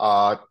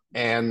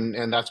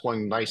 And that's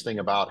one nice thing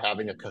about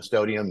having a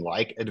custodian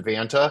like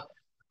Advanta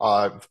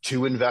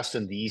to invest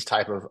in these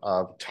type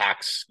of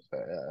tax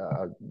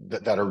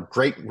that are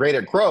great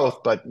at growth,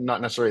 but not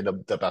necessarily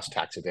the best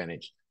tax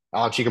advantage.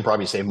 Alex, you can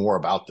probably say more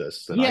about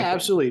this than I can.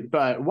 Absolutely.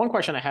 But one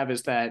question I have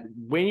is that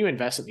when you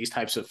invest in these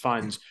types of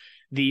funds,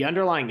 the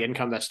underlying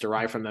income that's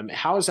derived from them,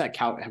 how is that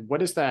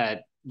what is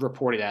that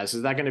reported as?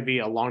 Is that going to be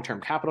a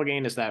long-term capital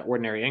gain? Is that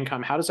ordinary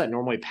income? How does that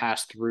normally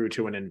pass through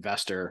to an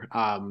investor?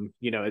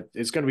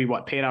 It's going to be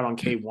paid out on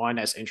K1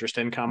 as interest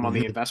income on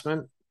the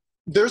investment?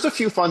 There's a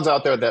few funds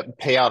out there that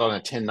pay out on a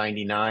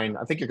 1099.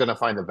 I think you're going to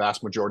find the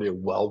vast majority of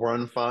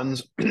well-run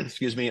funds,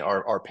 excuse me,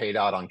 are paid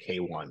out on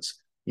K1s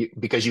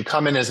because you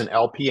come in as an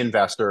LP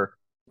investor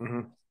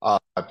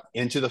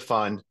into the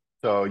fund.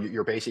 So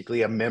you're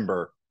basically a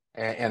member.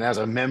 And as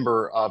a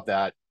member of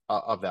that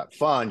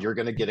fund, you're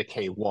going to get a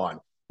K1.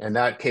 And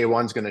that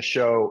K1 is going to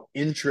show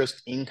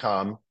interest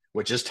income,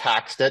 which is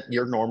taxed at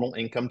your normal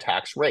income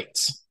tax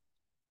rates.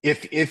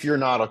 If you're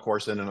not, of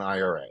course, in an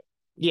IRA.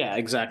 Yeah,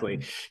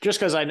 exactly. Just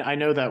because I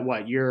know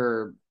that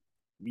you're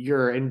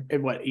in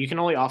you can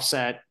only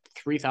offset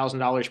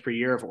 $3,000 per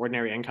year of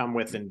ordinary income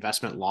with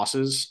investment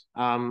losses.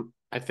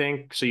 I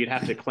think so. You'd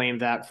have to claim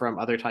that from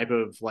other type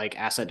of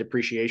asset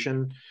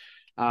depreciation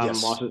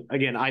losses.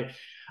 Again,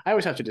 I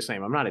always have to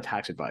disclaim I'm not a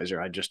tax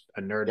advisor. I'm just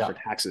a nerd for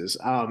taxes.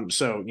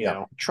 So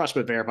trust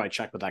but verify,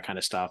 check with that kind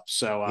of stuff.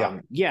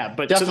 So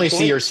but definitely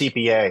see your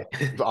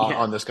CPA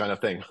on this kind of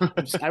thing.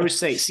 I would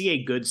say see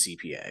a good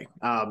CPA.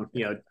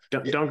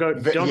 Don't go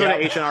to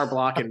H&R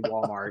Block and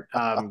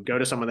Walmart. Go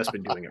to someone that's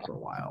been doing it for a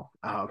while.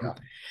 I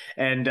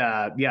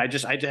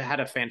had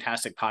a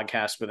fantastic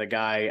podcast with a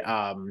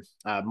guy,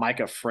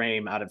 Micah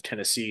Frame out of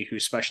Tennessee, who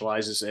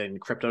specializes in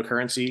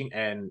cryptocurrency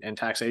and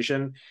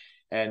taxation.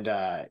 And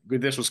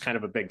this was kind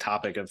of a big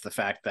topic of the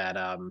fact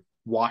that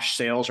wash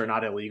sales are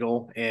not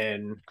illegal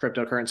in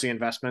cryptocurrency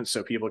investments.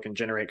 So people can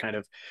generate kind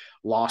of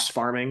loss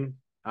farming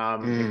in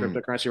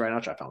cryptocurrency right now,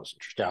 which I found was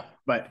interesting.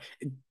 But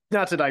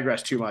not to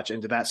digress too much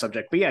into that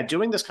subject, but yeah,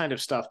 doing this kind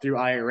of stuff through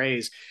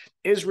IRAs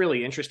is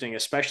really interesting,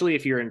 especially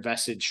if you're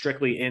invested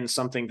strictly in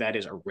something that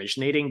is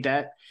originating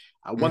debt.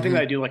 One thing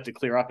that I do like to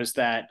clear up is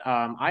that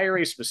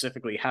IRAs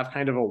specifically have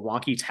kind of a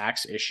wonky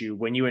tax issue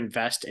when you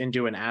invest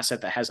into an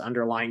asset that has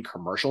underlying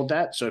commercial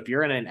debt. So if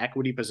you're in an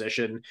equity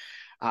position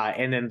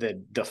and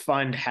then the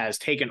fund has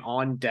taken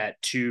on debt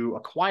to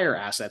acquire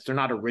assets, they're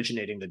not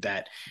originating the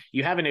debt.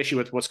 You have an issue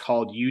with what's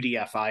called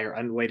UDFI, or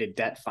unweighted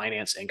debt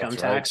finance income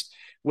tax,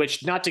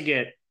 which, not to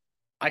get,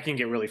 I can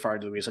get really far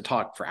into the weeds. I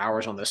talk for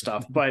hours on this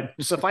stuff, but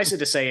suffice it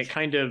to say, it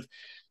kind of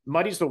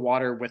muddies the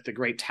water with the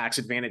great tax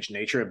advantage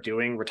nature of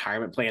doing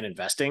retirement plan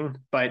investing.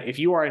 But if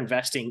you are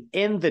investing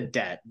in the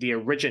debt, the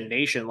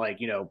origination, like,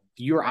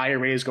 your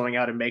IRA is going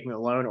out and making the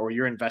loan, or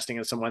you're investing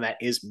in someone that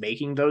is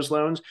making those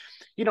loans,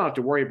 you don't have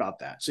to worry about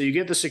that. So you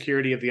get the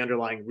security of the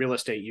underlying real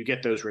estate, you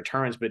get those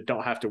returns, but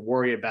don't have to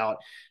worry about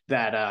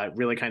that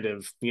really kind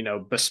of,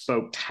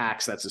 bespoke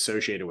tax that's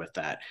associated with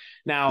that.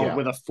 Now,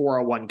 with a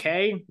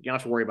 401k, you don't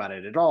have to worry about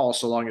it at all,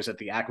 so long as that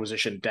the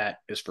acquisition debt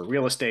is for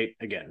real estate.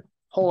 Again,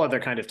 whole other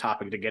kind of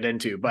topic to get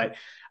into, but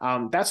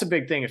that's a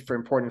big thing for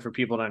important for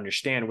people to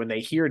understand when they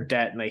hear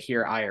debt and they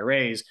hear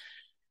IRAs.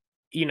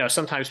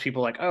 Sometimes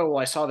people are like, oh, well,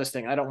 I saw this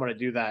thing, I don't want to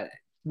do that.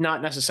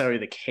 Not necessarily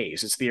the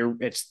case.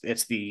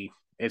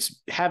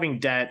 It's having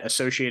debt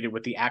associated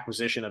with the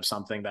acquisition of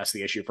something that's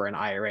the issue for an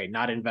IRA,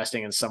 not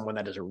investing in someone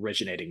that is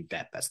originating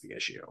debt that's the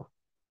issue.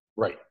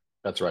 Right.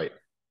 That's right.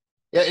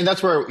 Yeah, and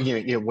that's where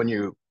when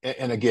you,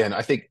 and again,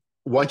 I think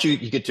once you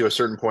get to a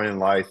certain point in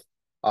life,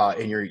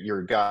 and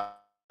you're got,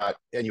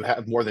 and you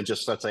have more than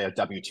just, let's say, a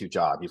W-2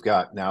 job. You've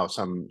got now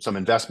some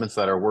investments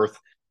that are worth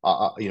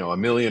 $1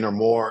 million or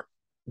more.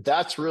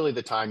 That's really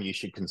the time you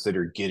should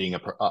consider getting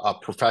a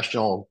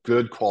professional,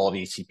 good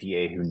quality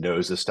CPA who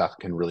knows this stuff,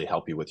 can really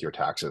help you with your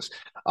taxes.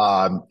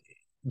 I've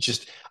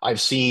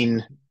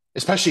seen,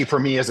 especially for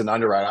me as an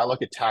underwriter, I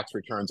look at tax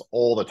returns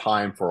all the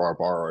time for our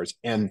borrowers,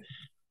 and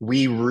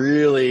we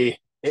really,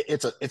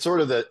 it's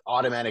sort of the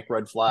automatic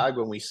red flag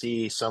when we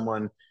see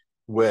someone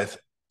with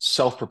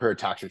self-prepared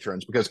tax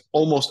returns, because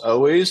almost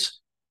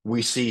always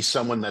we see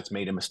someone that's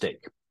made a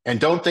mistake. And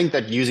don't think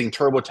that using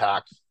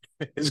TurboTax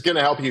is going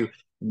to help you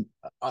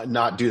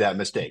not do that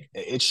mistake.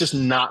 It's just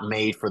not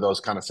made for those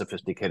kind of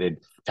sophisticated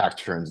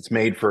tax returns. It's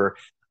made for,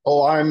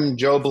 oh, I'm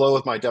Joe Blow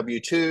with my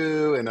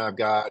W-2 and I've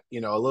got,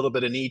 a little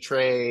bit of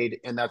E-Trade,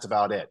 and that's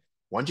about it.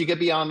 Once you get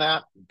beyond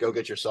that, go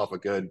get yourself a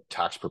good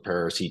tax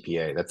preparer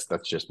CPA.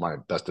 That's just my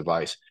best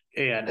advice.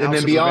 Yeah, an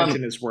ounce of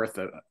prevention is worth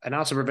it. An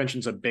ounce of prevention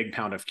is a big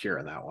pound of cure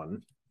in that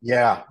one.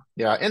 Yeah.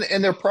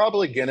 And they're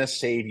probably going to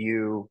save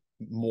you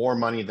more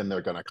money than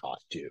they're going to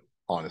cost you,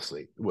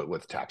 honestly,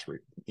 with tax,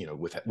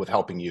 with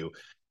helping you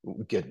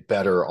get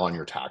better on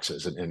your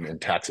taxes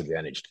and tax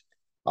advantaged.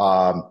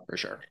 For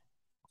sure.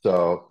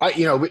 So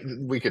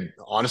we could,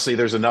 honestly,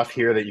 there's enough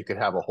here that you could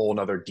have a whole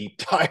nother deep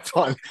dive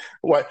on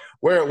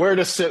where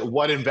to sit,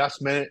 what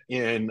investment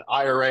in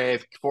IRA,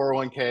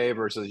 401k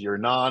versus your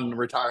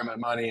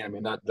non-retirement money. I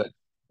mean, that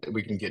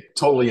we can get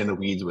totally in the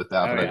weeds with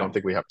that, but I don't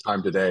think we have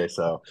time today.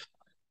 So,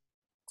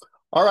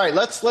 all right,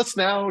 let's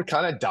now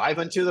kind of dive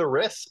into the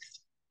risks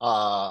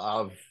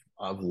of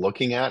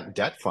looking at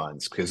debt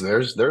funds, because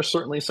there's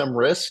certainly some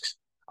risks,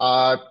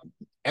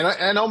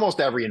 and almost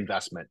every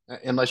investment,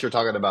 unless you're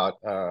talking about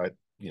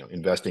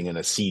investing in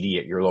a CD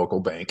at your local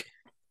bank.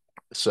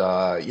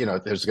 So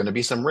there's going to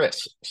be some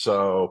risks.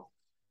 So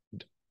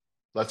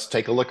let's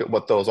take a look at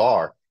what those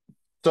are.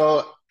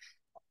 So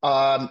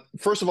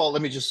first of all,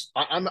 let me just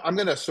I'm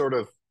going to sort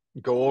of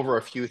go over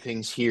a few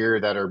things here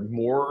that are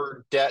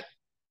more debt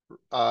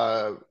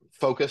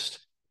focused,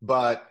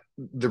 but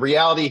the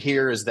reality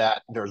here is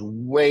that there's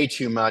way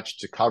too much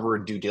to cover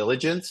due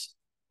diligence,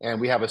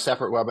 and we have a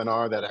separate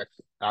webinar that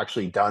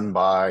actually done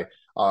by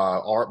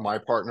my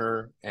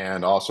partner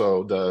and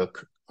also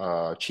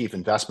the chief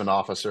investment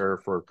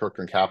officer for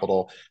Kirkland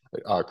Capital,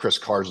 Chris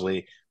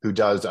Carsley, who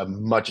does a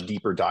much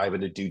deeper dive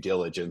into due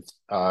diligence,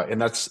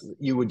 and that's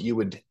you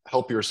would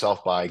help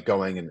yourself by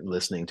going and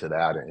listening to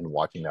that and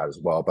watching that as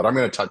well. But I'm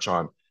going to touch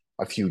on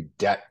a few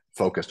debt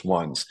focused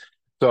ones.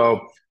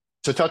 So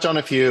to touch on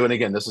a few, and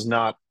again, this is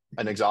not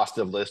an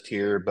exhaustive list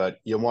here, but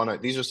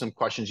these are some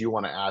questions you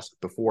want to ask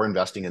before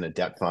investing in a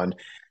debt fund.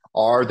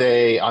 Are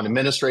they on the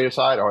administrative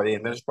side? Are they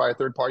administered by a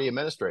third-party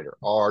administrator?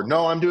 Or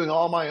no, I'm doing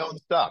all my own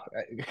stuff.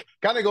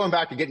 Kind of going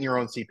back to getting your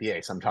own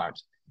CPA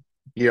sometimes.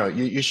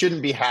 You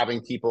shouldn't be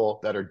having people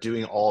that are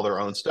doing all their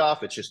own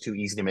stuff. It's just too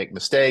easy to make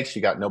mistakes.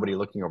 You got nobody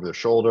looking over their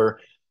shoulder.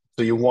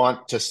 So you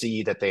want to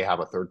see that they have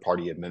a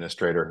third-party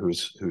administrator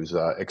who's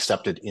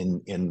accepted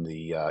in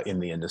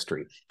the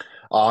industry.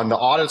 On the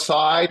audit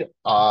side,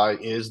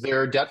 is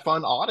their debt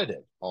fund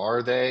audited?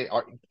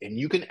 And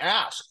you can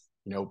ask.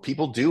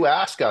 People do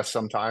ask us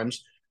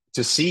sometimes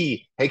to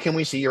see, hey, can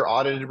we see your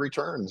audited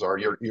returns or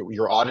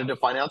your audited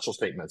financial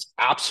statements?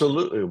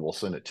 Absolutely, we'll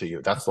send it to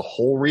you. That's the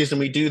whole reason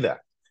we do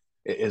that.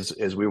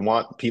 Is we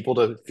want people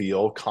to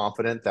feel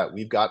confident that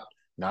we've got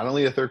not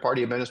only a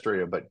third-party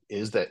administrator, but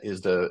is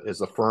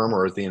the firm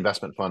or is the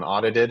investment fund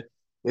audited?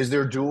 Is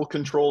there dual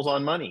controls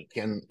on money?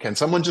 Can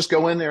someone just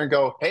go in there and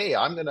go, hey,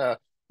 I'm gonna,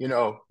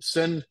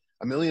 send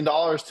 $1 million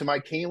to my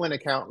Cayman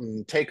account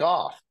and take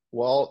off?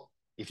 Well,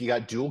 if you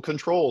got dual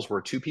controls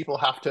where two people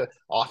have to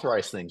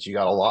authorize things, you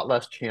got a lot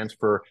less chance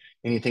for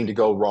anything to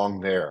go wrong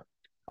there.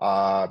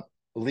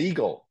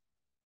 Legal,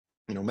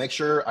 make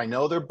sure, I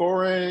know they're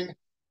boring.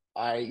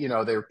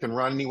 They can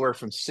run anywhere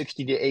from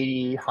 60 to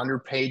 80,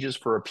 100 pages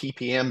for a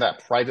PPM,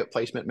 that private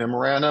placement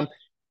memorandum.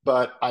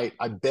 But I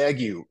beg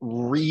you,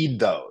 read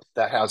those.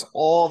 That has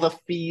all the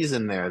fees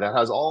in there. That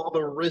has all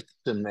the risks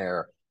in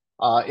there.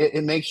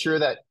 It makes sure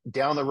that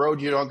down the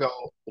road, you don't go,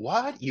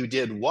 what? You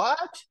did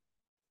what?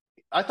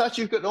 I thought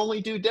you could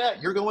only do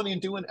debt. You're going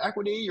and doing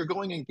equity. You're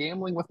going and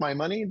gambling with my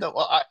money.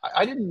 Well,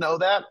 I didn't know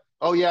that.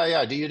 Oh,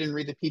 yeah. You didn't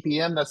read the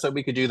PPM? That said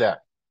we could do that.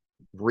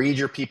 Read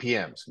your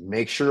PPMs.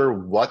 Make sure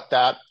what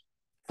that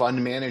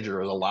fund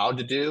manager is allowed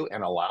to do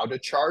and allowed to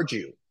charge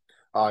you.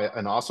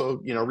 And also,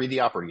 read the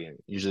operating.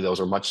 Usually those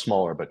are much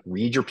smaller, but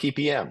read your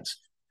PPMs.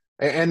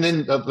 And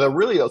then the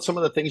really some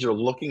of the things you're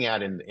looking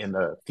at in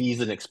the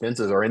fees and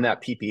expenses or in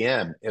that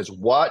PPM is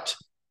what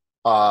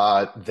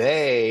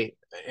they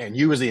and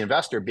you as the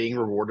investor being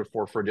rewarded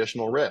for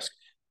additional risk.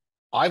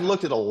 I've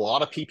looked at a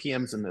lot of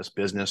PPMs in this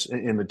business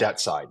in the debt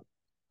side.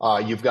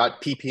 You've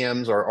got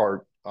PPMs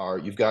or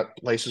you've got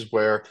places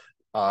where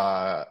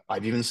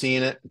I've even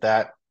seen it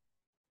that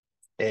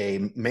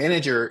a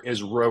manager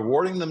is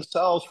rewarding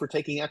themselves for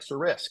taking extra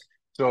risk.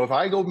 So if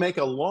I go make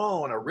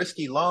a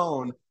risky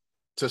loan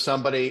to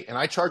somebody and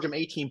I charge them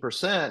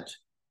 18%,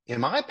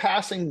 am I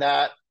passing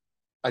that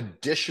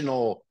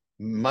additional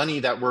money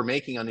that we're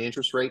making on the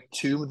interest rate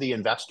to the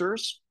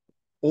investors?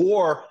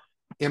 Or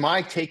am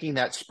I taking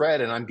that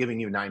spread and I'm giving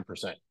you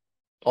 9%?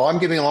 Oh, I'm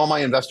giving all my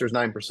investors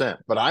 9%,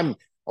 but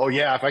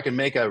if I can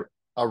make a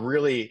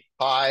really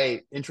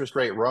high interest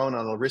rate loan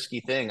on a risky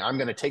thing, I'm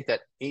going to take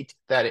that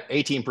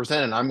 18%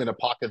 and I'm going to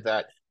pocket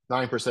that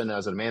 9%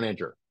 as a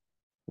manager.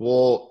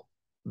 Well,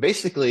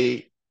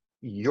 basically,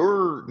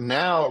 you're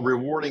now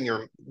rewarding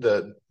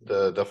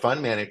the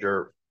fund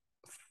manager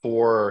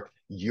for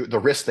the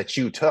risk that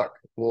you took.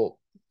 Well,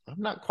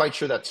 I'm not quite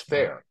sure that's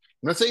fair.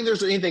 I'm not saying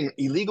there's anything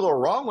illegal or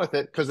wrong with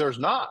it, because there's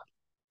not.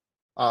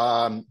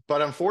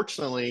 But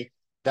unfortunately,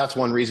 that's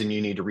one reason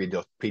you need to read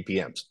the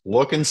PPMs.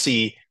 Look and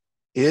see,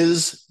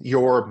 is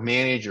your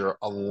manager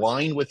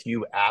aligned with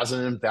you as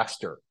an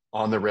investor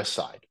on the risk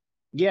side?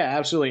 Yeah,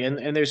 absolutely.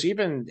 And there's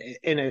even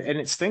and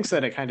it's things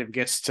that it kind of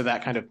gets to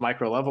that kind of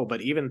micro level, but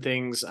even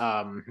things,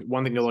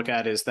 one thing to look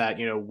at is that,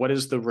 what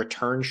does the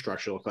return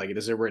structure look like?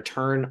 Is it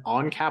return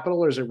on capital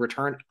or is it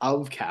return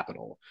of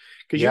capital?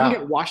 Because you can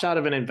get washed out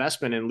of an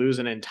investment and lose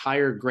an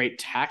entire great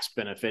tax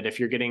benefit if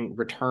you're getting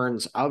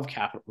returns of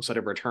capital instead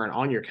of return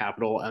on your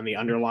capital and the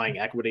underlying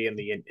equity and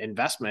the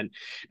investment.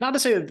 Not to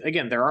say that,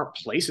 again, there aren't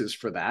places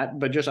for that,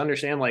 but just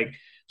understand, like,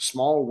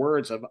 small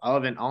words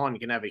of and on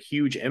can have a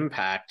huge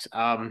impact.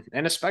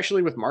 And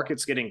especially with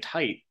markets getting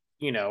tight,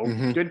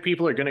 good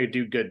people are going to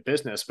do good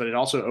business, but it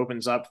also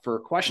opens up for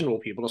questionable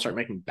people to start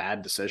making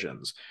bad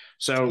decisions.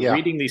 So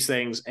reading these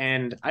things,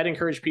 and I'd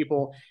encourage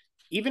people,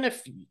 even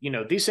if,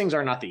 these things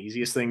are not the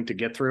easiest thing to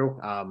get through.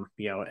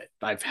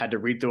 I've had to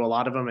read through a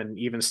lot of them, and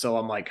even still,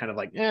 I'm like, kind of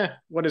like,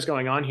 what is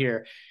going on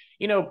here?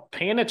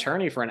 Pay an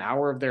attorney for an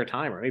hour of their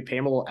time, or maybe pay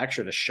them a little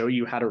extra to show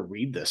you how to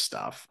read this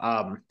stuff.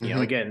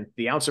 Again,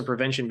 the ounce of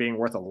prevention being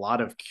worth a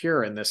lot of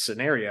cure in this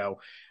scenario.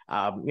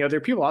 There are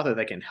people out there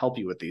that can help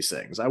you with these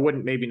things. I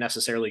wouldn't maybe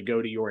necessarily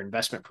go to your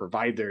investment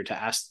provider to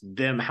ask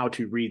them how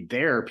to read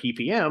their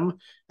PPM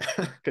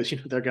because,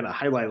 they're going to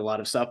highlight a lot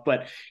of stuff,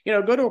 but,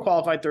 go to a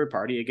qualified third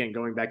party. Again,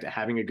 going back to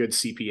having a good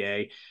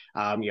CPA,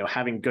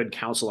 having good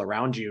counsel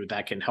around you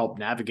that can help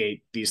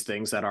navigate these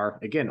things that are,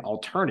 again,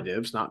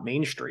 alternatives, not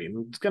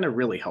mainstream. It's going to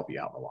really help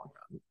you out in the long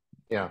run.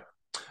 Yeah.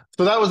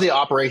 So that was the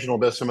operational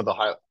bit, some of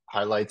the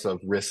highlights of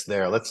risk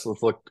there. Let's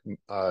look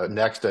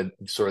next at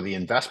sort of the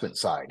investment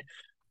side.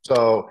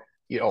 So,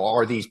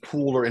 are these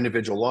pooled or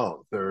individual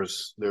loans?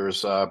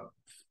 There's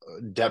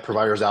debt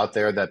providers out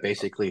there that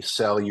basically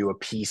sell you a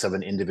piece of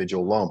an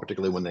individual loan,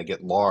 particularly when they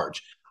get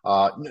large.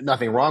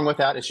 Nothing wrong with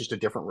that. It's just a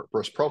different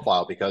risk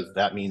profile, because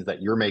that means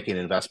that you're making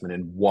an investment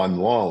in one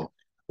loan.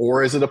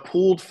 Or is it a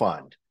pooled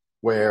fund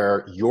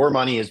where your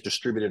money is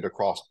distributed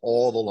across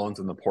all the loans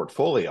in the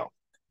portfolio?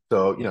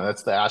 So,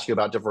 that's to ask you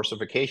about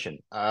diversification.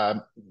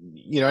 And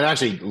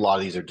actually a lot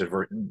of these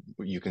are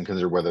you can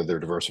consider whether they're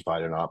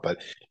diversified or not, but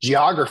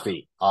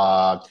geography,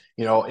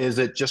 is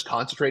it just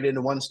concentrated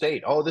in one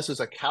state? Oh, this is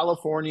a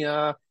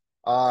California.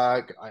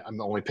 I'm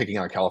only picking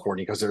on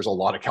California because there's a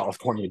lot of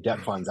California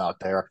debt funds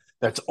out there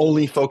that's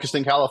only focused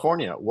in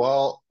California.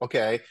 Well,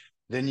 okay.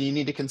 Then you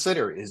need to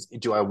consider,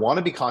 do I want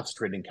to be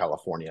concentrated in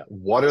California?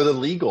 What are the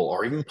legal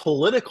or even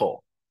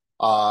political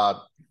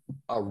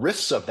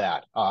risks of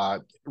that?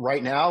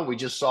 Right now, we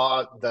just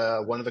saw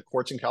one of the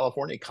courts in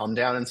California come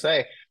down and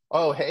say,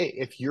 "Oh, hey,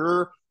 if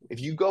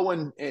you go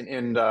and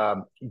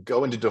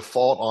go into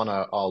default on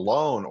a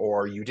loan,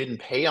 or you didn't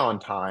pay on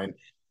time,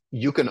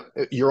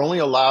 you're only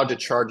allowed to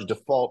charge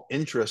default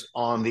interest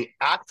on the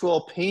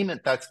actual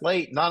payment that's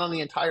late, not on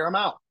the entire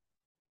amount."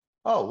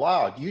 Oh,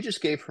 wow. You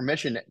just gave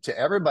permission to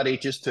everybody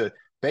just to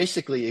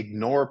basically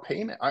ignore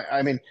payment.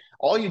 I mean,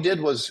 all you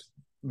did was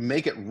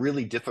make it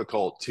really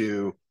difficult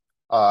to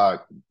uh,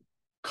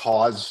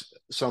 cause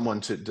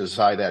someone to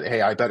decide that,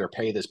 hey, I better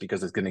pay this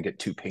because it's going to get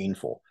too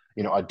painful,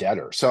 a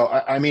debtor. So,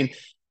 I mean,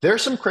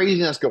 there's some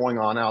craziness going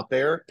on out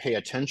there. Pay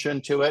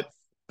attention to it.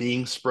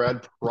 Being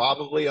spread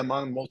probably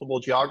among multiple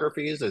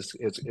geographies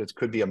it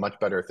could be a much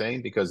better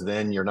thing because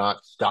then you're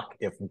not stuck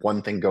if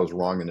one thing goes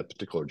wrong in a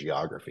particular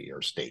geography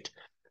or state.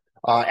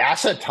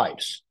 Asset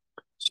types.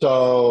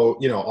 So,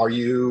 are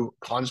you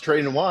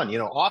concentrating in one?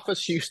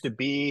 Office used to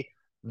be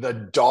the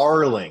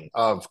darling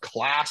of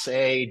Class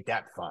A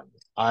debt funds.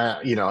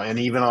 And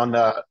even on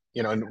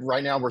and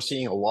right now we're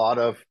seeing a lot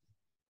of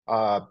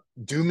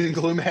doom and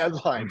gloom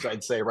headlines,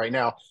 I'd say right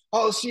now.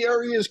 Oh,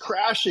 CRE is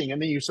crashing.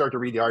 And then you start to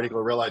read the article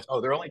and realize,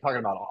 oh, they're only talking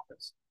about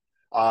office.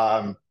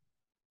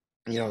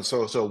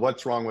 So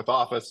what's wrong with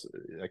office?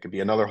 That could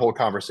be another whole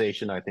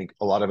conversation. I think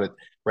a lot of it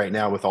right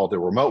now with all the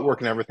remote work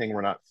and everything,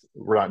 we're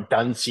not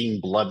done seeing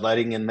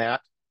bloodletting in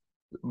that.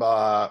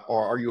 Or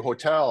are you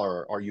hotel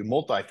or are you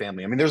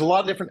multifamily? I mean, there's a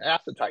lot of different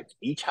asset types.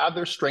 Each have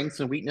their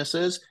strengths and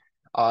weaknesses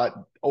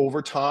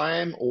over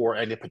time or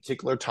at a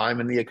particular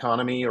time in the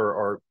economy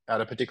or at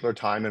a particular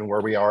time in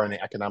where we are in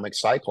the economic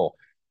cycle.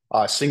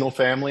 Single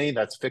family,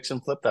 that's fix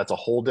and flip. That's a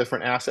whole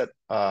different asset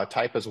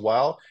type as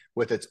well,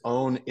 with its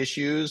own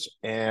issues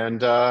and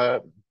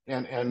pros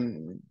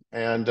and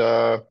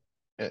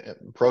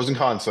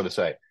cons, so to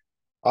say.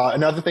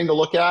 Another thing to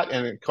look at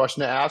and a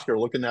question to ask or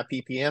looking at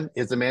PPM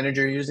is the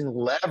manager using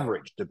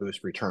leverage to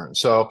boost returns.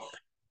 So,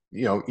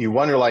 you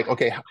wonder like,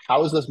 okay,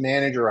 how is this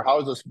manager or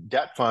how is this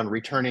debt fund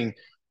returning,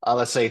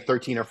 let's say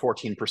 13 or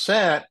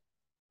 14%,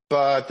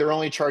 but they're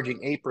only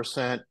charging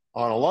 8%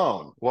 on a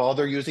loan? Well,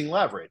 they're using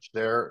leverage.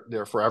 They're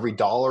for every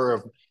dollar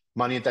of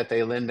money that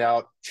they lend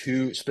out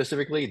to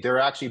specifically, they're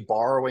actually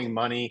borrowing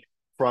money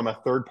from a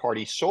third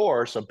party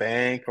source, a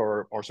bank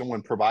or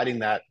someone providing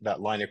that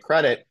line of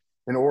credit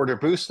in order to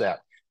boost that.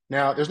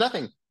 Now, there's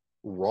nothing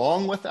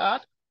wrong with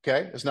that.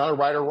 Okay. It's not a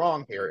right or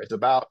wrong here. It's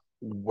about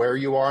where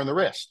you are in the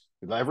risk.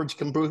 Leverage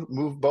can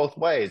move both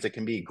ways. It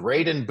can be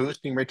great in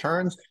boosting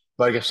returns,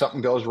 but if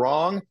something goes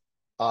wrong,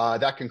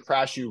 that can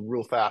crash you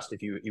real fast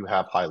if you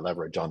have high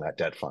leverage on that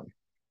debt fund.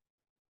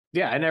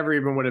 Yeah, I never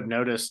even would have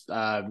noticed.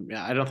 I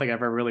don't think I've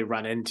ever really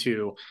run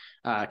into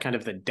kind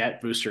of the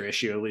debt booster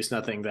issue, at least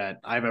nothing that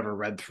I've ever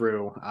read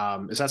through.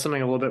 Is that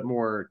something a little bit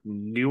more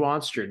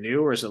nuanced or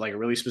new, or is it like a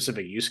really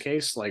specific use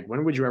case? Like,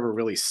 when would you ever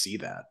really see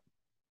that?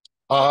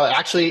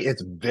 Actually,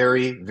 it's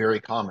very,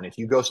 very common. If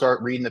you go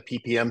start reading the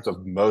PPMs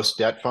of most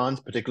debt funds,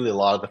 particularly a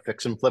lot of the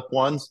fix and flip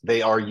ones,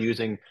 they are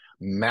using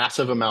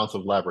massive amounts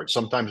of leverage,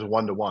 sometimes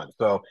one to one.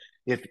 So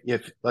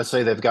if let's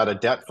say they've got a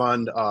debt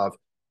fund of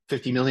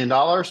 $50 million,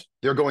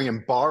 they're going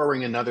and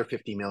borrowing another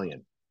 50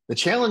 million. The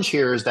challenge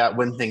here is that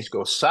when things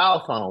go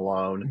south on a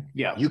loan,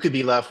 Yeah. you could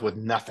be left with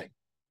nothing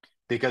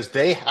because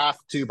they have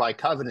to, by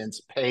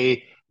covenants,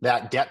 pay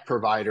that debt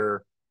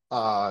provider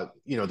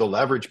the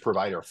leverage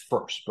provider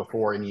first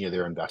before any of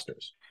their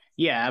investors.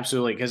 Yeah,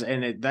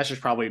 absolutely. That's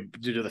just probably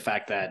due to the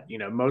fact that,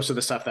 most of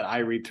the stuff that I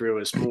read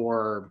through is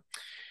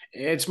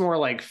it's more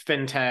like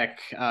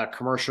fintech,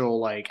 commercial,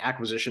 like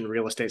acquisition,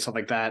 real estate, stuff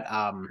like that.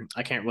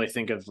 I can't really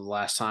think of the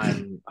last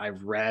time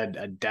I've read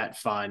a debt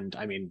fund.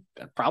 I mean,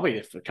 probably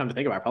if I come to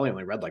think about it, I probably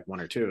only read like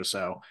one or two.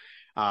 So,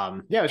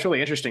 yeah, it's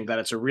really interesting that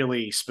it's a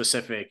really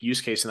specific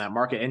use case in that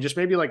market. And just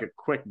maybe like a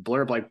quick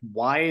blurb, like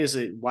why is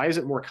it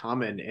more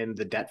common in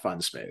the debt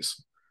fund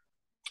space?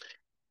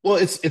 Well,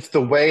 it's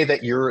the way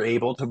that you're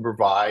able to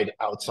provide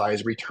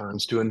outsized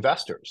returns to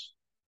investors.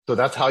 So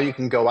that's how you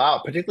can go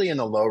out, particularly in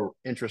a low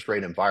interest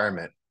rate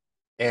environment,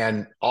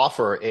 and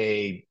offer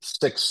a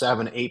 6,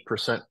 7,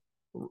 8%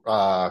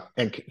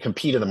 and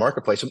compete in the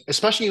marketplace,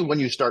 especially when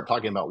you start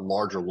talking about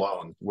larger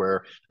loans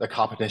where the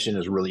competition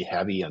is really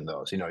heavy in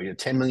those. Your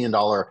 $10 million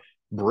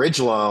bridge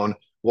loan.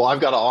 Well,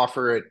 I've got to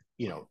offer it,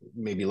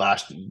 maybe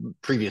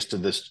previous to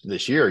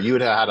this year, you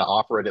would have had to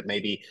offer it at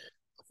maybe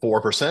 4%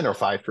 or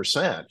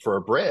 5% for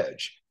a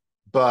bridge.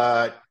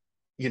 But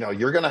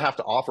you're going to have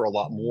to offer a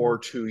lot more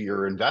to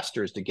your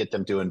investors to get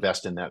them to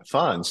invest in that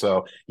fund.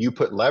 So you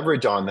put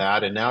leverage on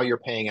that, and now you're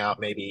paying out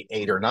maybe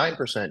 8 or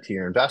 9% to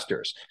your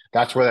investors.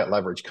 That's where that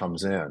leverage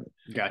comes in.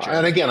 Gotcha.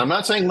 And again, I'm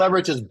not saying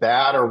leverage is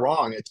bad or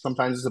wrong.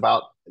 Sometimes it's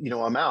about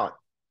amount.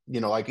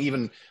 Like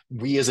even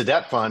we as a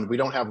debt fund, we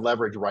don't have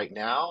leverage right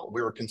now.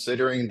 We were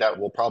considering that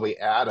we'll probably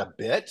add a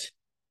bit,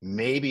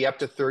 maybe up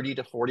to 30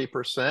 to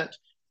 40%.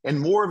 And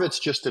more of it's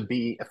just to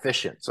be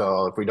efficient.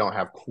 So if we don't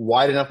have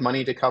quite enough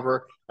money to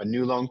cover a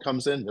new loan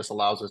comes in, this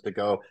allows us to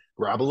go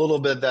grab a little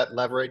bit of that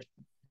leverage,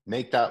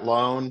 make that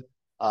loan.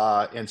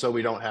 And so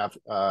we don't have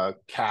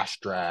cash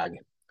drag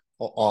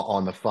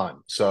on the fund.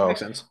 So,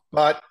 Makes sense.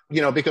 but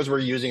because we're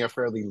using a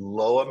fairly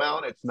low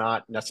amount, it's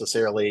not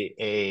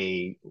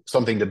necessarily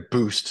something to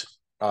boost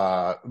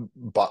our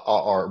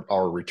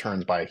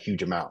returns by a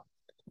huge amount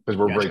because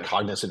we're Gotcha. very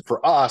cognizant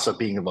for us of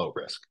being low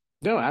risk.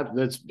 No,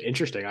 that's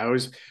interesting. I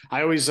always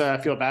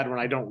feel bad when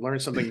I don't learn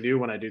something new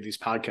when I do these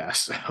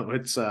podcasts. So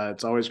it's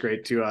always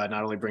great to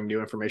not only bring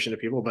new information to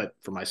people, but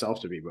for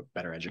myself to be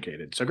better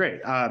educated. So great.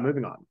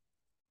 Moving on.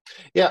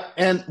 Yeah,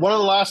 and one of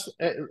the last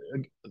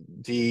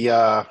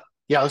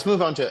let's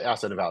move on to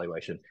asset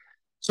evaluation.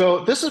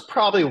 So this is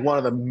probably one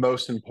of the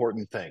most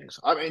important things.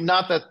 I mean,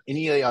 not that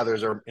any of the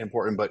others are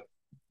important, but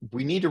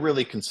we need to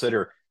really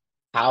consider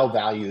how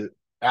value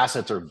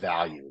assets are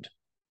valued.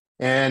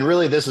 And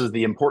really, this is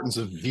the importance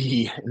of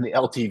V and the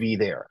LTV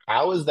there.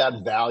 How is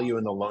that value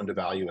in the loan to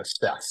value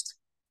assessed?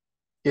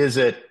 Is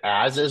it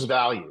as is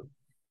value?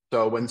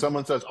 So when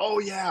someone says, "Oh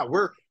yeah,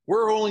 we're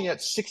only at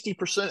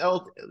 60%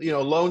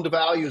 loan to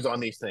values on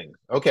these things."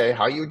 Okay,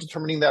 how are you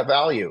determining that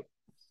value?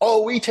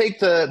 Oh, we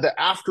take the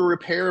after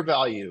repair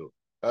value.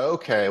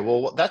 Okay,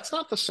 well that's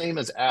not the same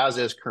as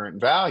is current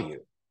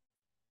value.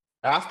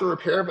 After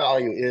repair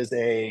value is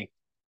a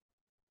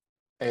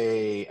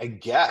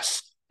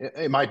guess.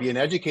 It might be an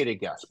educated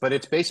guess, but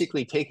it's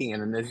basically taking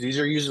it, and these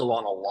are used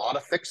along a lot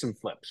of fix and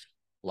flips,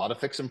 a lot of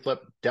fix and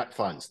flip debt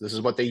funds. This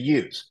is what they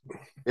use,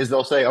 is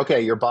they'll say,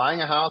 okay, you're buying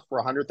a house for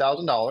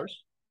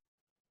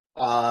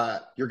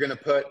 $100,000. You're going to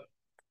put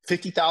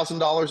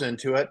 $50,000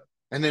 into it,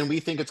 and then we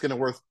think it's going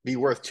to be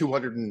worth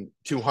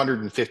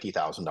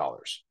 $250,000.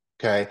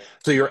 Okay,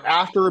 so your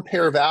after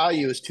repair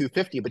value is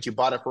 $250, but you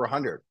bought it for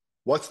 $100.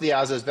 What's the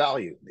as is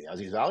value? The as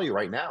is value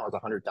right now is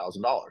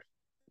 $100,000,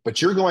 but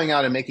you're going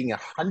out and making a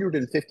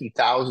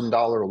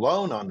 $150,000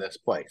 loan on this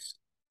place.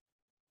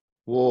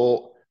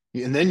 Well,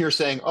 and then you're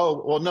saying,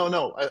 oh, well, no,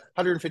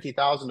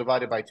 150,000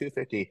 divided by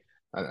 250.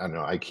 I don't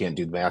know. I can't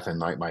do math in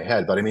my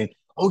head, but I mean,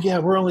 oh yeah,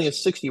 we're only at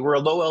 60. We're a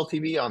low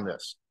LTV on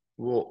this.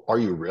 Well, are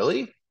you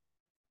really?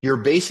 You're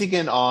basing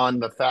it on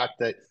the fact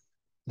that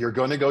you're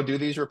going to go do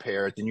these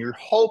repairs, and you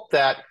hope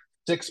that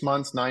 6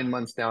 months, 9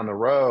 months down the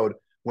road,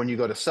 when you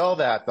go to sell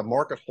that, the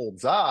market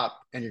holds up,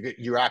 and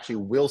you actually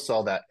will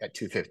sell that at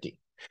 250.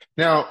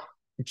 Now,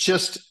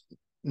 just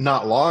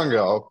not long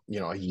ago,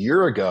 a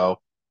year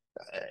ago,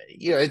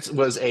 it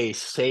was a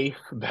safe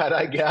bet,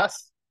 I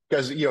guess,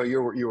 because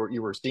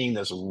you were seeing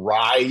this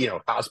rise.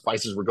 House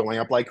prices were going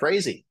up like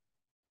crazy,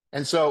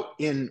 and so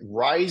in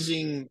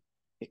rising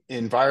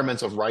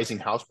environments of rising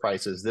house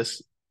prices,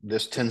 this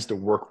tends to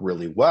work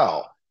really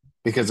well,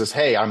 because it's,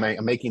 hey, I'm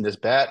making this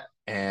bet,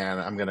 and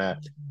I'm gonna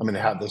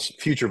have this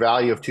future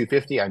value of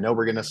 250. I know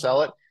we're gonna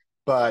sell it,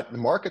 but the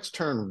markets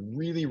turn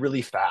really,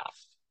 really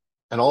fast,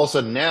 and all of a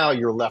sudden now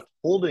you're left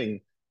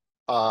holding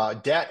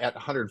debt at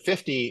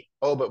 150.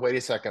 Oh, but wait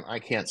a second, I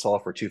can't sell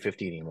it for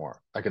 250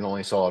 anymore. I can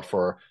only sell it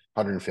for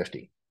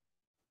 150.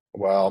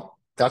 Well,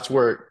 that's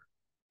where,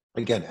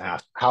 again,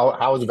 ask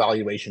how is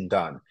valuation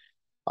done?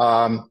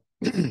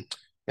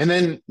 And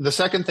then the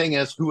second thing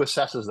is, who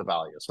assesses the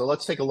value. So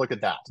let's take a look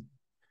at that.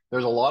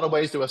 There's a lot of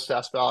ways to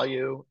assess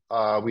value.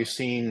 We've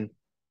seen,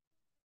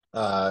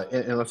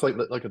 and let's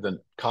look at the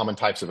common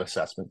types of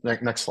assessment.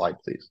 Next slide,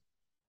 please.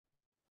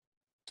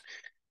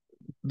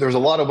 There's a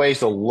lot of ways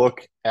to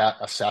look at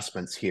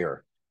assessments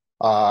here.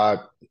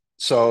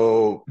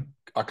 So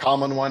a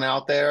common one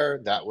out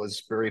there that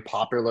was very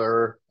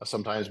popular,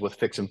 sometimes with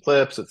fix and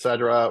flips, et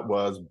cetera,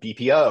 was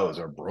BPOs,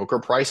 or broker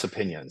price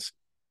opinions.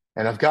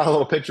 And I've got a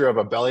little picture of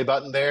a belly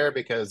button there,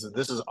 because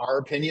this is our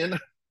opinion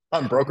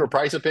on broker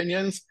price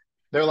opinions.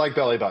 They're like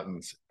belly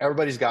buttons.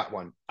 Everybody's got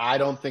one. I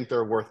don't think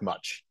they're worth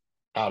much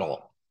at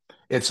all.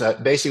 It's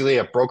basically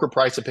a broker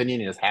price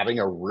opinion is having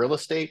a real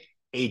estate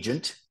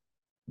agent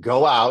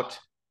go out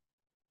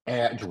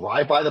and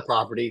drive by the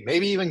property,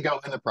 maybe even go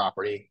in the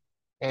property,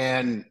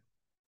 and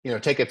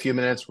take a few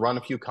minutes, run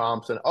a few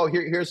comps, and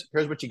here's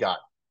what you got.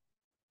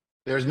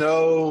 There's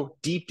no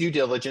deep due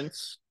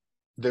diligence.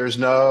 There's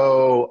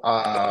no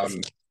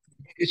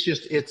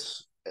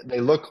they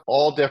look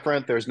all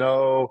different. There's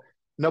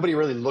nobody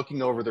really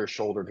looking over their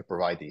shoulder to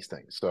provide these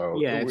things. So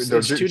yeah,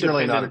 they're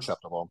generally not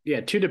acceptable.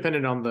 Yeah, too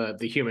dependent on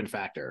the human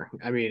factor.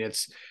 I mean,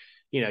 it's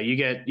you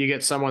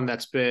get someone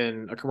that's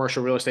been a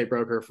commercial real estate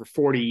broker for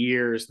 40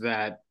 years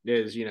that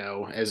is,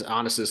 as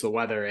honest as the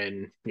weather,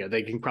 and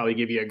they can probably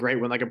give you a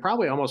great one. They can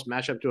probably almost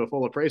match up to a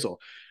full appraisal.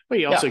 But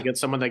you also get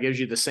someone that gives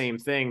you the same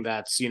thing,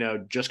 that's,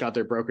 just got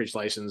their brokerage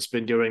license,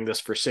 been doing this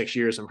for 6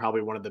 years, and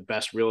probably one of the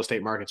best real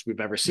estate markets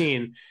we've ever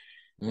seen.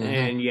 Mm-hmm.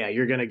 And yeah,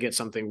 you're going to get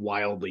something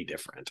wildly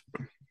different.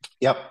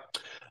 Yep.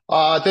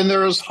 Then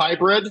there's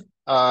hybrid.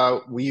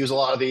 We use a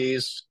lot of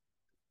these,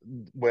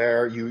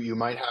 where you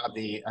might have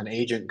an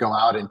agent go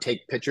out and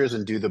take pictures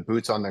and do the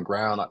boots on the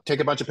ground, take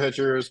a bunch of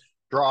pictures,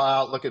 draw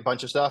out, look at a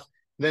bunch of stuff.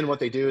 Then what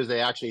they do is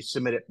they actually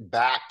submit it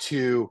back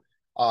to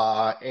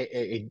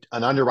an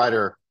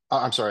underwriter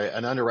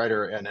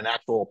and an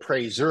actual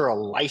appraiser, a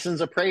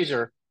licensed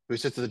appraiser, who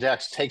sits at the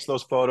desk, takes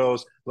those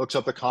photos, looks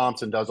up the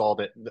comps, and does all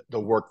the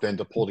work then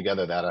to pull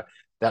together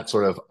that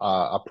sort of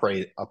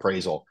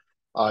appraisal.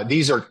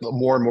 These are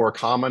more and more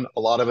common.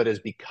 A lot of it is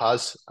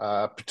because,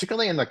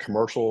 particularly in the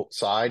commercial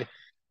side,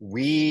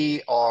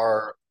 we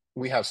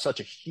have such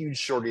a huge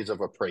shortage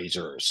of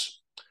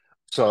appraisers.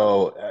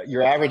 So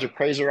your average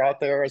appraiser out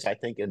there is, I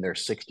think, in their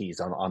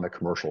 60s on the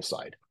commercial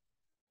side.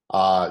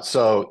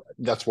 So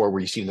that's where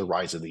we're seeing the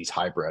rise of these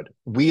hybrid.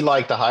 We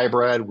like the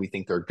hybrid. We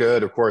think they're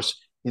good. Of course,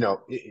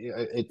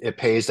 it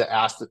pays to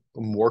ask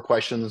more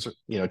questions,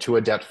 to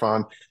a debt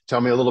fund.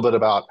 Tell me a little bit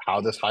about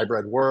how this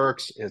hybrid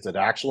works. Is it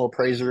actual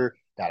appraiser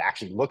that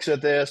actually looks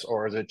at this,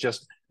 or is it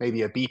just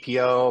maybe a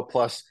BPO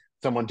plus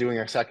someone doing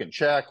a second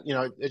check?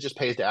 It just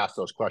pays to ask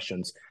those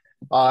questions.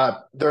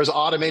 There's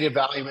automated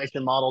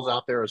valuation models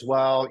out there as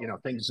well.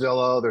 Think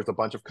Zillow. There's a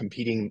bunch of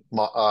competing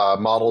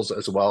models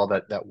as well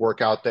that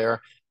work out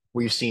there.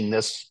 We've seen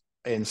this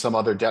in some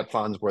other debt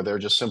funds where they're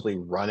just simply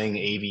running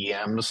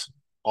AVMs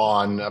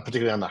on,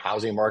 particularly on the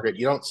housing market.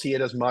 You don't see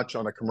it as much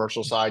on the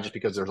commercial side just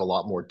because there's a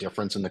lot more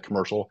difference in the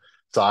commercial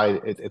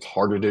side. It's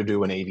harder to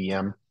do an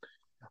AVM.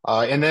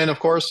 And then, of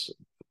course,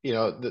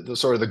 the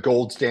sort of the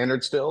gold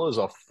standard still is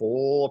a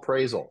full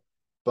appraisal.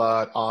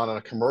 But on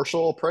a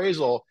commercial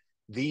appraisal,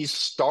 these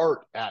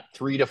start at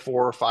 $3,000 to $4,000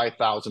 or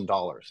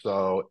 $5,000.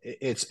 So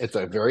it's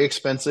a very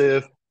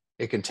expensive.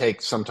 It can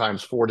take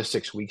sometimes 4 to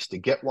 6 weeks to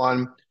get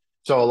one.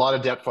 So a lot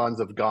of debt funds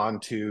have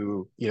gone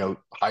to,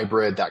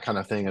 hybrid, that kind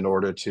of thing, in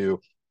order to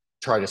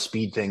try to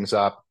speed things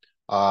up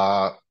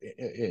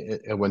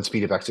when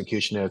speed of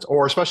execution is,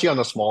 or especially on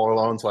the smaller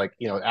loans, like,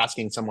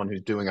 asking someone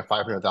who's doing a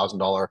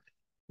 $500,000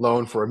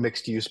 loan for a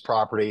mixed use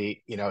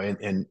property,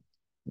 in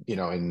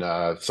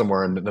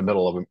somewhere in the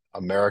middle of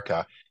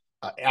America,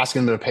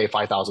 asking them to pay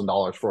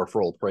 $5,000 for a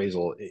full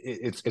appraisal.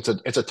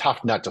 It's a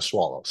tough nut to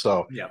swallow.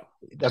 So Yeah.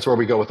 that's where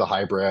we go with the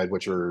hybrid,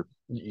 which are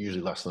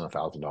usually less than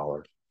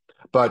 $1,000.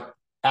 But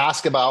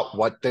ask about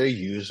what they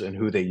use and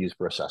who they use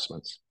for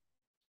assessments.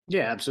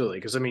 Yeah, absolutely.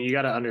 Because I mean, you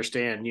got to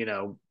understand,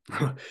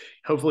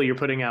 hopefully you're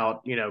putting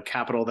out,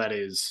 capital that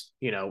is,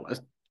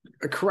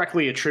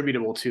 correctly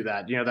attributable to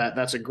that.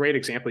 That's a great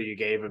example you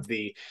gave of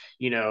the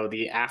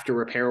after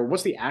repair.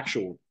 What's the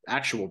actual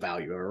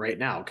value of it right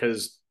now?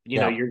 Because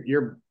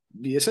you're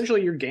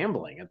essentially you're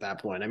gambling at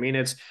that point. I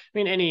mean,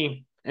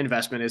 any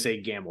investment is a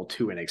gamble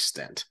to an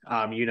extent.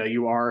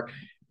 You are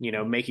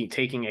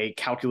taking a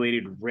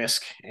calculated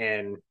risk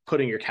and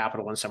putting your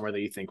capital in somewhere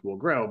that you think will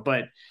grow.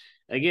 But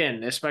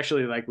again,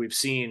 especially like we've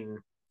seen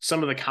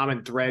some of the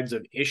common threads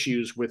of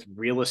issues with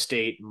real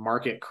estate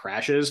market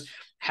crashes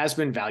has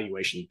been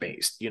valuation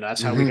based.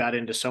 That's how we got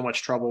into so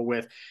much trouble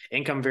with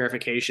income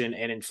verification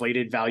and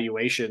inflated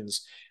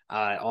valuations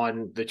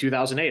on the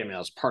 2008. I mean, that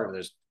was part of it.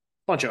 There's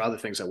a bunch of other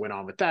things that went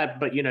on with that,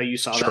 but you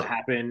saw that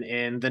happen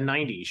in the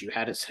 90s. You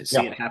had to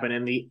see it happen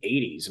in the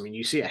 80s. I mean,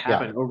 you see it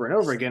happen over and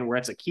over again, where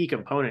it's a key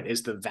component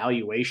is the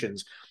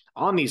valuations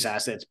on these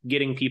assets,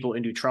 getting people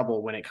into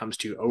trouble when it comes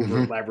to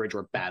over leverage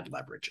or bad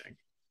leveraging.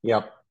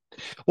 Yep.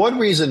 One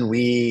reason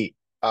we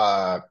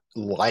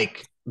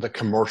like the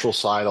commercial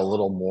side a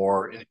little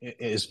more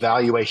is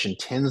valuation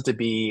tends to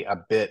be a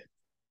bit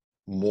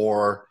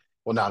more,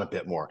 well, not a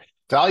bit more.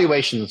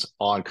 Valuations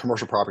on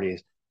commercial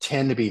properties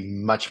tend to be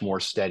much more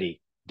steady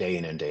day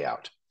in and day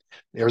out.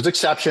 There's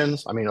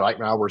exceptions. I mean, right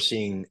now we're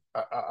seeing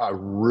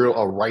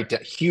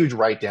huge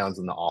write-downs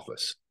in the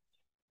office.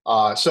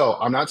 So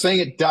I'm not saying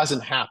it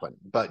doesn't happen,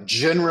 but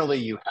generally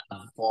you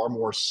have far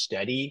more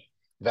steady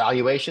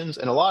valuations.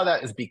 And a lot of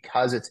that is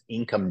because it's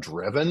income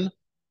driven.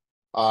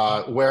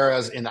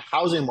 Whereas in the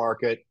housing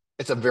market,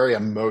 it's a very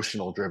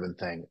emotional driven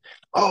thing.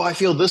 Oh, I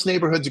feel this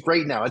neighborhood's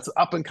great now. It's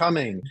up and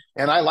coming.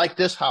 And I like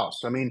this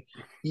house. I mean,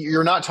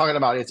 you're not talking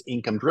about it's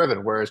income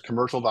driven, whereas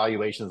commercial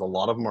valuations, a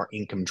lot of them are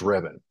income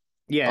driven.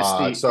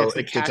 Yeah, it's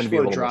the cash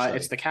flow drive.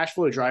 It's the cash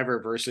flow driver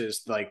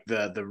versus like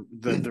the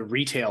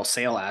retail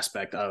sale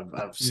aspect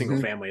of single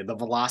family. The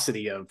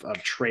velocity of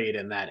trade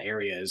in that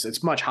area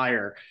it's much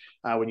higher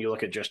when you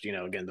look at just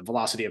again the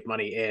velocity of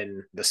money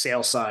in the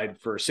sales side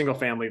for single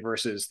family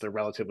versus the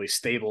relatively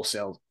stable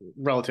sale.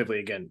 Relatively,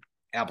 again,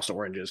 apples to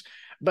oranges.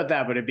 But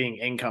it being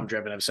income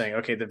driven of saying,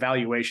 okay, the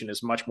valuation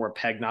is much more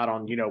pegged not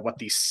on what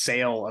the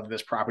sale of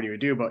this property would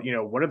do, but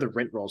what are the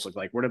rent rolls look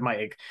like? What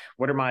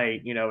are my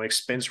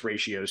expense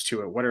ratios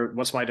to it?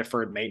 What's my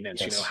deferred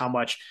maintenance? Yes. How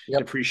much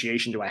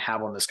depreciation do I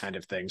have on this kind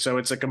of thing? So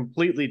it's a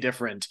completely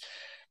different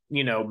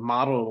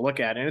model to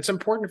look at. And it's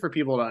important for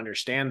people to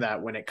understand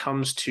that when it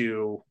comes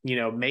to,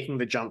 making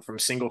the jump from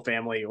single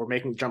family or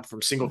making the jump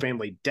from single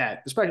family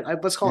debt, especially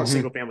let's call it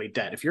single family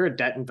debt. If you're a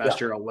debt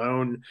investor, a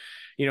loan,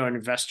 an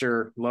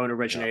investor, loan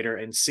originator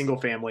and single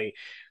family,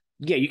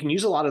 you can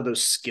use a lot of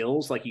those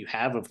skills like you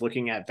have of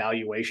looking at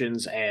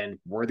valuations and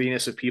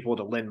worthiness of people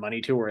to lend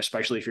money to, or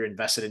especially if you're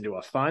invested into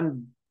a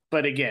fund.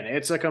 But again,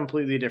 it's a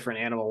completely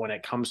different animal when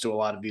it comes to a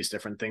lot of these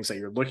different things that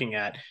you're looking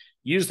at.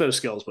 Use those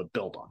skills, but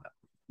build on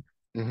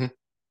them.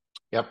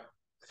 Yep.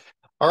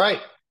 All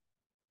right.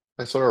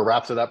 That sort of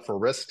wraps it up for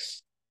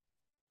risks.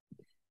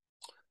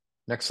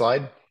 Next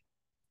slide.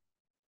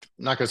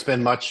 I'm not going to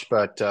spend much,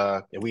 but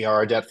we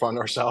are a debt fund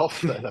ourselves.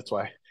 That's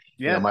why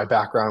my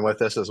background with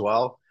this as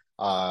well.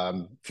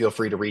 Feel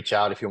free to reach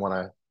out if you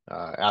want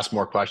to ask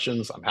more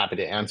questions. I'm happy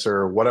to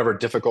answer whatever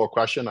difficult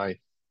question. I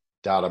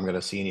doubt I'm going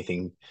to see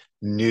anything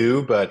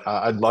new, but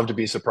I'd love to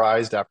be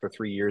surprised after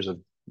 3 years of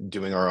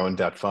doing our own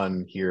debt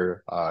fund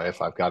here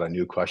if I've got a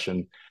new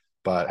question.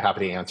 But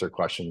happy to answer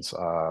questions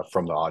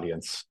from the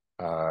audience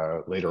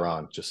later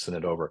on. Just send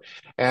it over.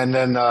 And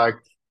then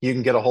you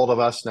can get a hold of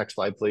us. Next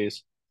slide,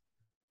 please.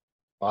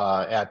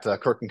 At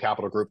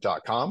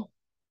kirklandcapitalgroup.com.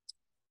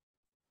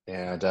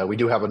 And we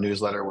do have a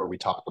newsletter where we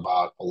talk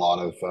about a lot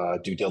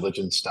of due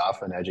diligence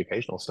stuff and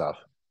educational stuff.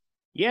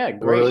 Yeah, We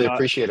great. really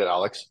appreciate it,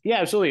 Alex.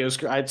 Yeah, absolutely. It's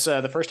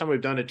the first time we've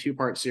done a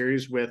two-part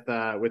series with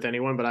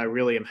anyone, but I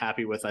really am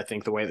happy with, I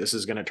think, the way this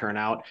is going to turn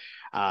out.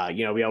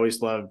 We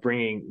always love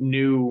bringing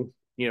new,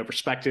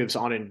 perspectives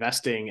on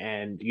investing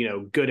and,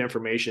 good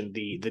information.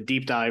 The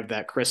deep dive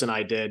that Chris and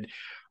I did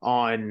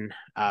on,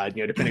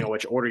 depending on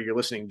which order you're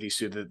listening to these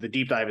two, the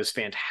deep dive is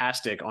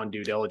fantastic on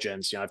due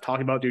diligence. I've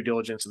talked about due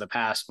diligence in the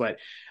past, but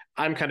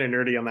I'm kind of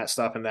nerdy on that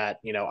stuff, and that,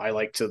 I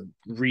like to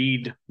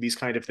read these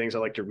kind of things. I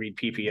like to read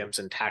PPMs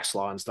and tax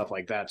law and stuff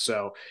like that.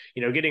 So,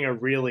 getting a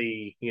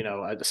really,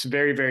 a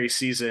very, very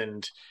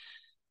seasoned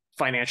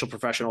financial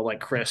professional like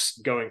Chris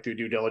going through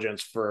due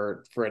diligence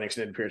for an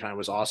extended period of time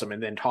was awesome.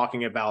 And then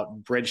talking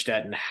about bridge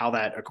debt and how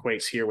that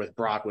equates here with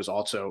Brock was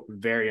also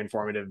very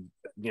informative,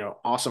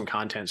 awesome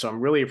content. So I'm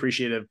really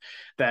appreciative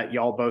that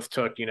y'all both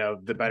took,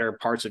 the better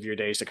parts of your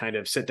days to kind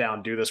of sit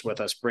down, do this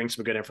with us, bring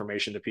some good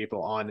information to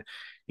people on,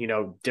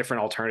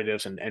 different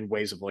alternatives and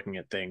ways of looking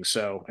at things.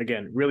 So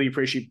again, really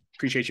appreciate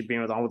you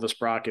being on with us,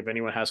 Brock. If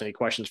anyone has any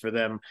questions for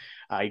them,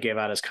 he gave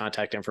out his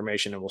contact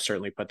information, and we'll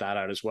certainly put that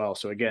out as well.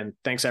 So again,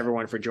 thanks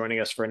everyone for joining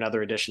us for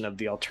another edition of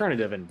the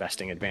Alternative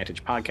Investing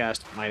Advantage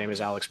podcast. My name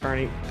is Alex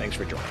Perney. Thanks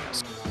for joining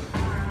us.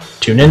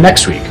 Tune in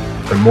next week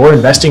for more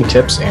investing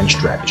tips and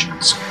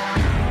strategies.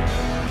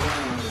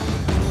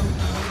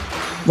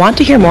 Want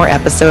to hear more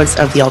episodes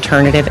of the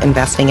Alternative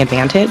Investing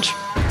Advantage?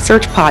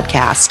 Search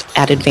podcast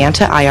at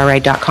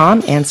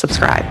advantaira.com and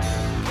subscribe.